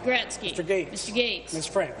 Gretzky. Ms. Gretzky. Mr. Gates. Mr. Gates. Ms.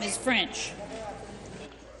 French. Ms. French.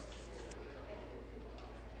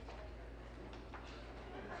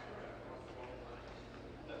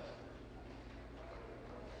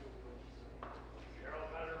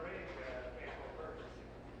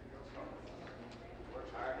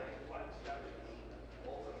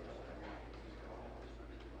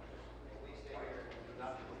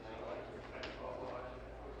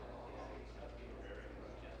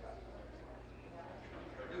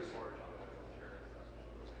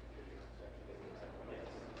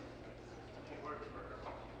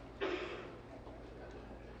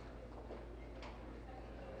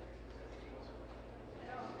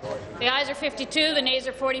 The ayes are 52, the nays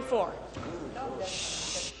are 44.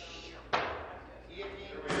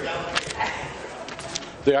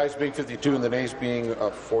 The ayes being 52 and the nays being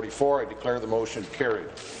 44, I declare the motion carried.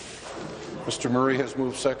 Mr. Murray has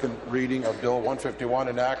moved second reading of Bill 151,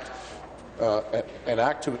 an act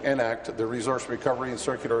to enact the Resource Recovery and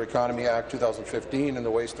Circular Economy Act 2015 and the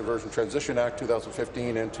Waste Diversion Transition Act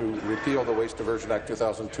 2015, and to repeal the Waste Diversion Act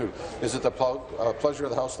 2002. Is it the pleasure of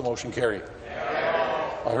the House the motion carry?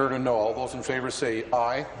 I heard a no. All those in favour say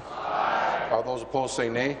aye. Aye. All those opposed say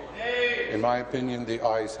nay. Nay. In my opinion, the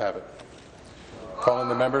ayes have it. Calling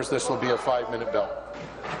the members, this will be a 5-minute bell.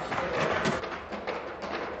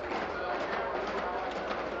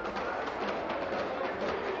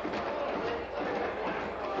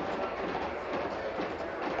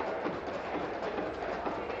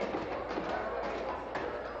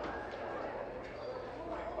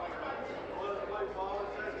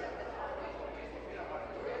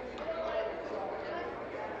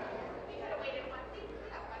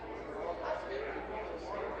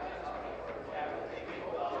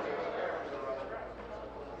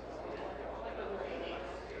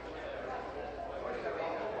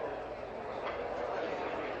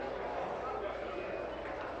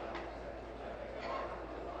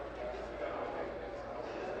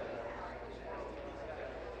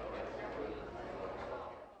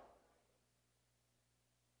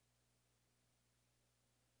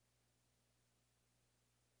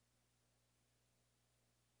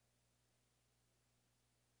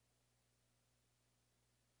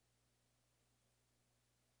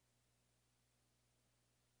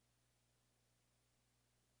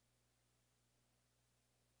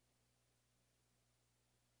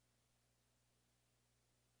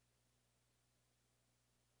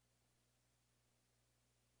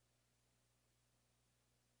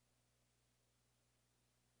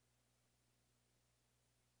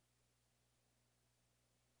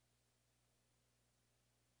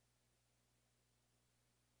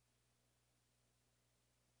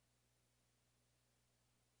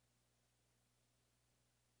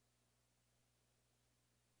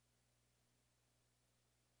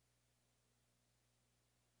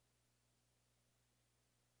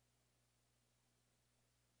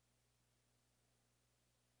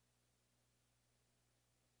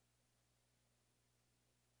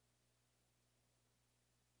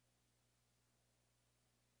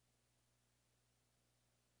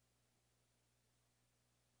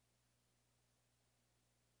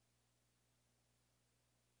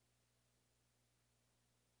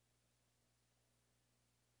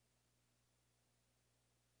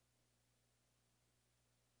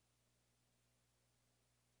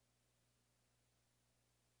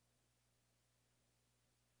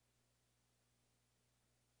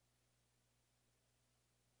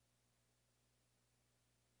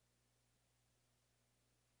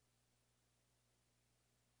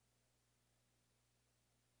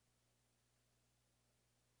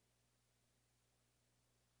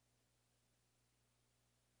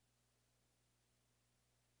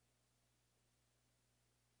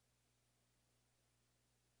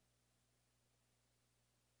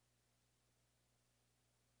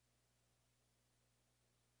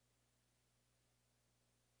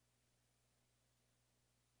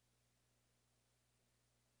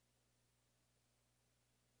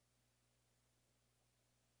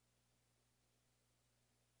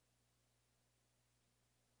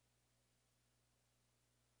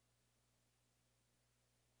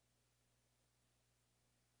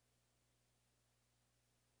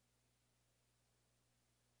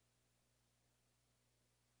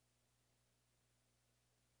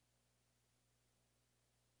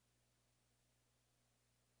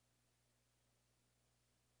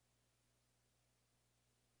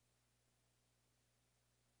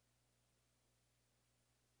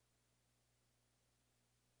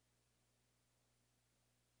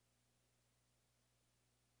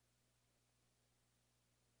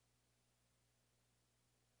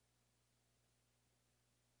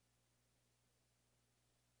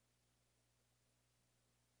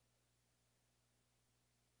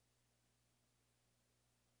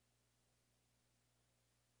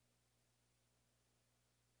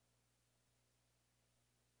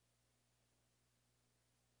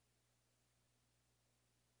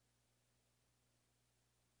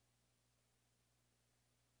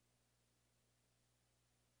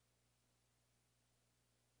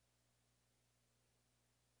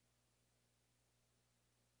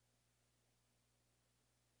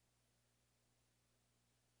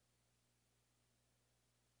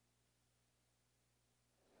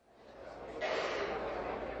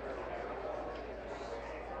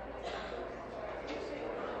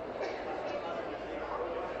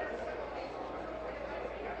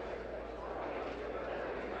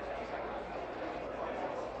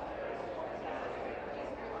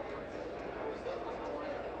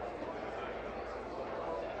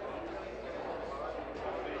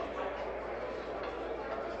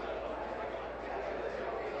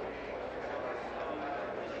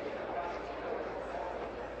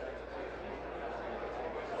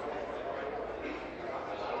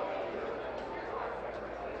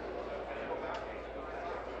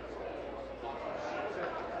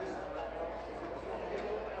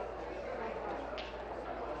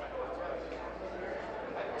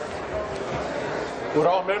 Would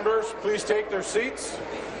all members please take their seats?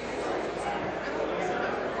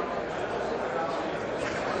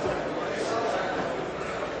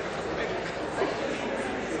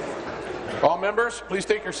 All members, please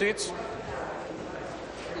take your seats.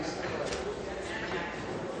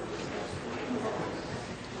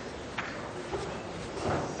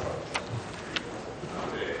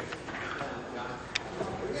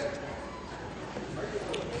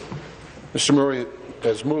 Mr. Murray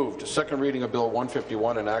has moved. Second reading of Bill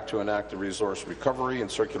 151, an act to enact the Resource Recovery and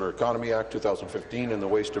Circular Economy Act 2015 and the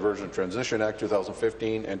Waste Diversion and Transition Act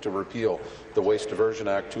 2015, and to repeal the Waste Diversion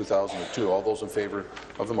Act 2002. All those in favour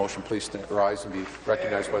of the motion, please rise and be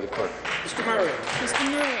recognized by the clerk. Mr. Murray.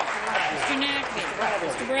 Mr. Murray. Mr. Naqvi.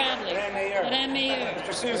 Mr. Bradley. Madame Mayor.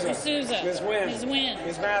 Mr. Sousa. Mr. Sousa. Ms. Wynne. Ms. Wynne.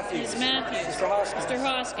 Ms. Matthews. Ms. Matthews. Mr. Hoskins. Mr.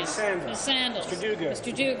 Hoskins. Ms. Sandals. Ms. Sandals. Mr. Duguid.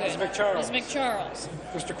 Mr. Duguid. Ms. McCharles. Ms. McCharles.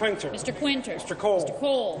 Mr. Quinter. Mr. Quinter. Mr. Cole. Mr.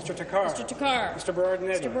 Cole. Mr. Takar. Mr. Takar. Mr.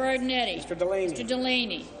 Berardinetti. Mr. Berardinetti. Mr. Delaney. Mr.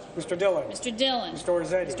 Delaney. Mr. Dillon. Mr. Dillon. Mr.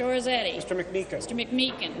 Orzetti. Mr. Orzetti. Mr. McMeekin. Mr.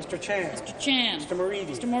 McMeekin. Mr. Chan. Mr. Chan. Mr. Moridi.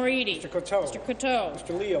 Mr. Moridi. Mr. Coteau. Mr. Coteau.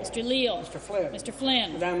 Mr. Leal. Mr. Leal. Mr. Flynn. Mr.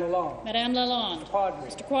 Flynn. Madame Lalonde. Madame Lalonde. Mr.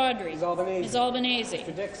 Quadri. Mr. Quadri. Ms. Albanese. Ms. Albanese.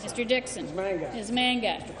 Mr. Dixon. Mr. Dixon. Ms. Manga. Ms. Manga.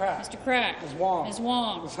 Mr. Crack. Mr. Crack. Ms. Wong. Ms.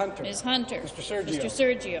 Wong. Ms. Hunter. Ms. Hunter. Mr. Sergio. Mr.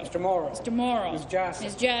 Sergio. Mr. Morrow. Mr. Morrow. Ms. Jassic.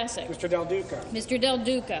 Ms. Jassic. Mr. Del Duca. Mr. Del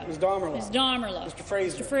Duca. Ms. Domerla. Ms. Domerla. Mr.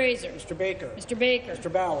 Fraser. Mr. Fraser. Mr. Baker. Mr. Baker.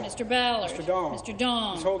 Mr. Ballard. Mr. Ballard. Mr. Dong. Mr.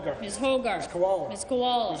 Dong. Ms. Hogarth. Ms. Hogarth. Ms. Koala. Ms.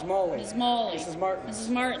 Koala. Ms. Molly. Ms. Molly. Mrs. Martin. Mrs.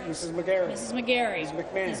 Martin. Mrs. McGarry. Mrs. McGarry. Ms.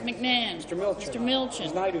 McMahon. Ms. McMahon. Mr. Milchin. Mr. Milchin.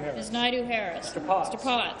 Ms. Naidu Harris. Ms. Naidu Harris. Mr. Potts. Mr.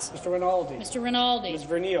 Potts. Mr. Rinaldi. Mr. Rinaldi. Ms.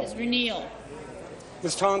 Verneal. Ms. Verneal.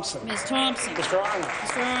 Ms. Thompson. Ms. Thompson. Mr. Arnott.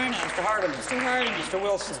 Mr. Arnott. Mr. Hardiman. Mr. Hardiman. Mr.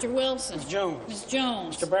 Wilson. Mr. Wilson. Ms. Jones. Ms.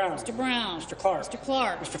 Jones. Mr. Brown. Mr. Brown. Mr. Clark. Mr.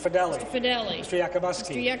 Clark. Mr. Fideli. Mr. Fideli. Mr.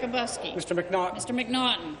 Yakubuski. Mr. Yakubuski. Mr. McNaughton. Mr.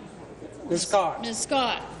 McNaughton. Ms. Scott. Ms.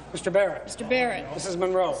 Scott. Mr. Barrett. Mr. Barrett. Mrs.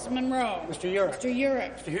 Monroe. Mr. Monroe. Mr. Urick. Mr.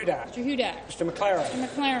 Urick. Mr. Hudak. Mr. Hudak. Mr. McLaren. Mr.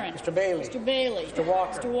 McLaren. Mr. Bailey. Mr. Bailey. Mr.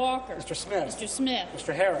 Walker. Mr. Walker. Mr. Smith. Mr. Smith.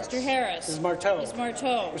 Mr. Harris. Mr. Harris. Ms. Marteau. Ms.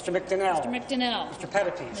 Marteau. Mr. McDonnell. Mr. McDonnell. Mr.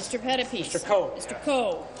 Pettipies. Mr. Pettipies. Mr. Coe. Mr.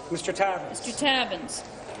 Coe. Mr. Tabbins. Mr. Tabbins.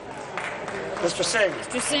 Mr. Singh.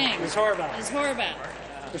 Mr. Singh. Ms. Horvath. Ms. Horvath.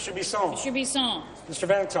 Mr. Bisson. Mr. Bisson. Mr.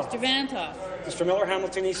 Vantoff. Mr. Vantoff. Mr. Miller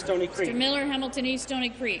Hamilton East Stony Mr. Creek. Miller, Hamilton East Stony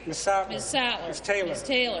Creek. Ms. Sattler. Ms. Sattler. Ms. Taylor. Ms.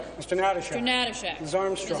 Taylor. Mr. Natashak. Mr. Natashak. Ms.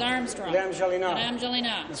 Armstrong. Ms. Armstrong. Madame Jalina. Madame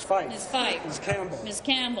Jalina. Ms. Fife. Ms. Fife. Ms. Campbell. Ms.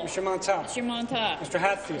 Campbell. Mr. Montauk. Mr. Montauk. Mr.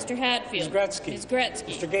 Hatfield. Mr. Hatfield. Ms. Gretzky. Ms.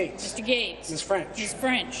 Gretzky. Mr. Gates. Mr. Gates. Ms. French. Ms.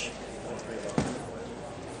 French.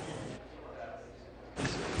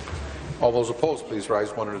 All those opposed, please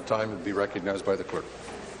rise one at a time and be recognized by the clerk.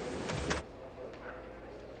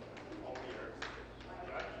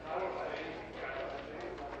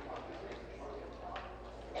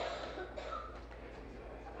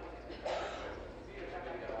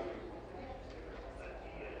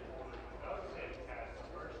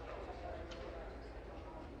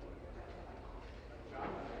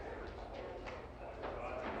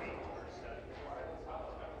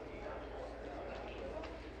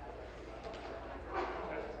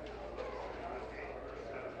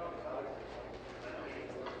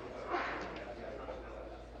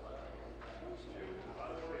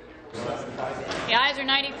 The ayes are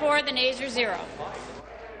 94, the nays are 0.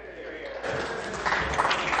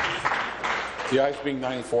 The ayes being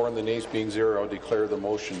 94 and the nays being 0, I declare the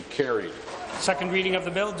motion carried. Second reading of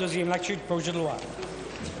the bill. Deuxième lecture. Projet de loi.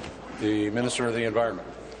 The Minister of the Environment.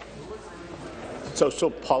 So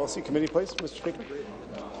Policy Committee, please, Mr. Speaker.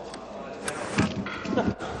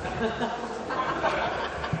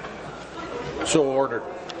 So ordered.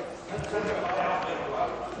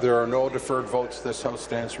 There are no deferred votes. This House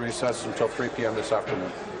stands recessed until 3 p.m. this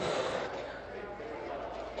afternoon.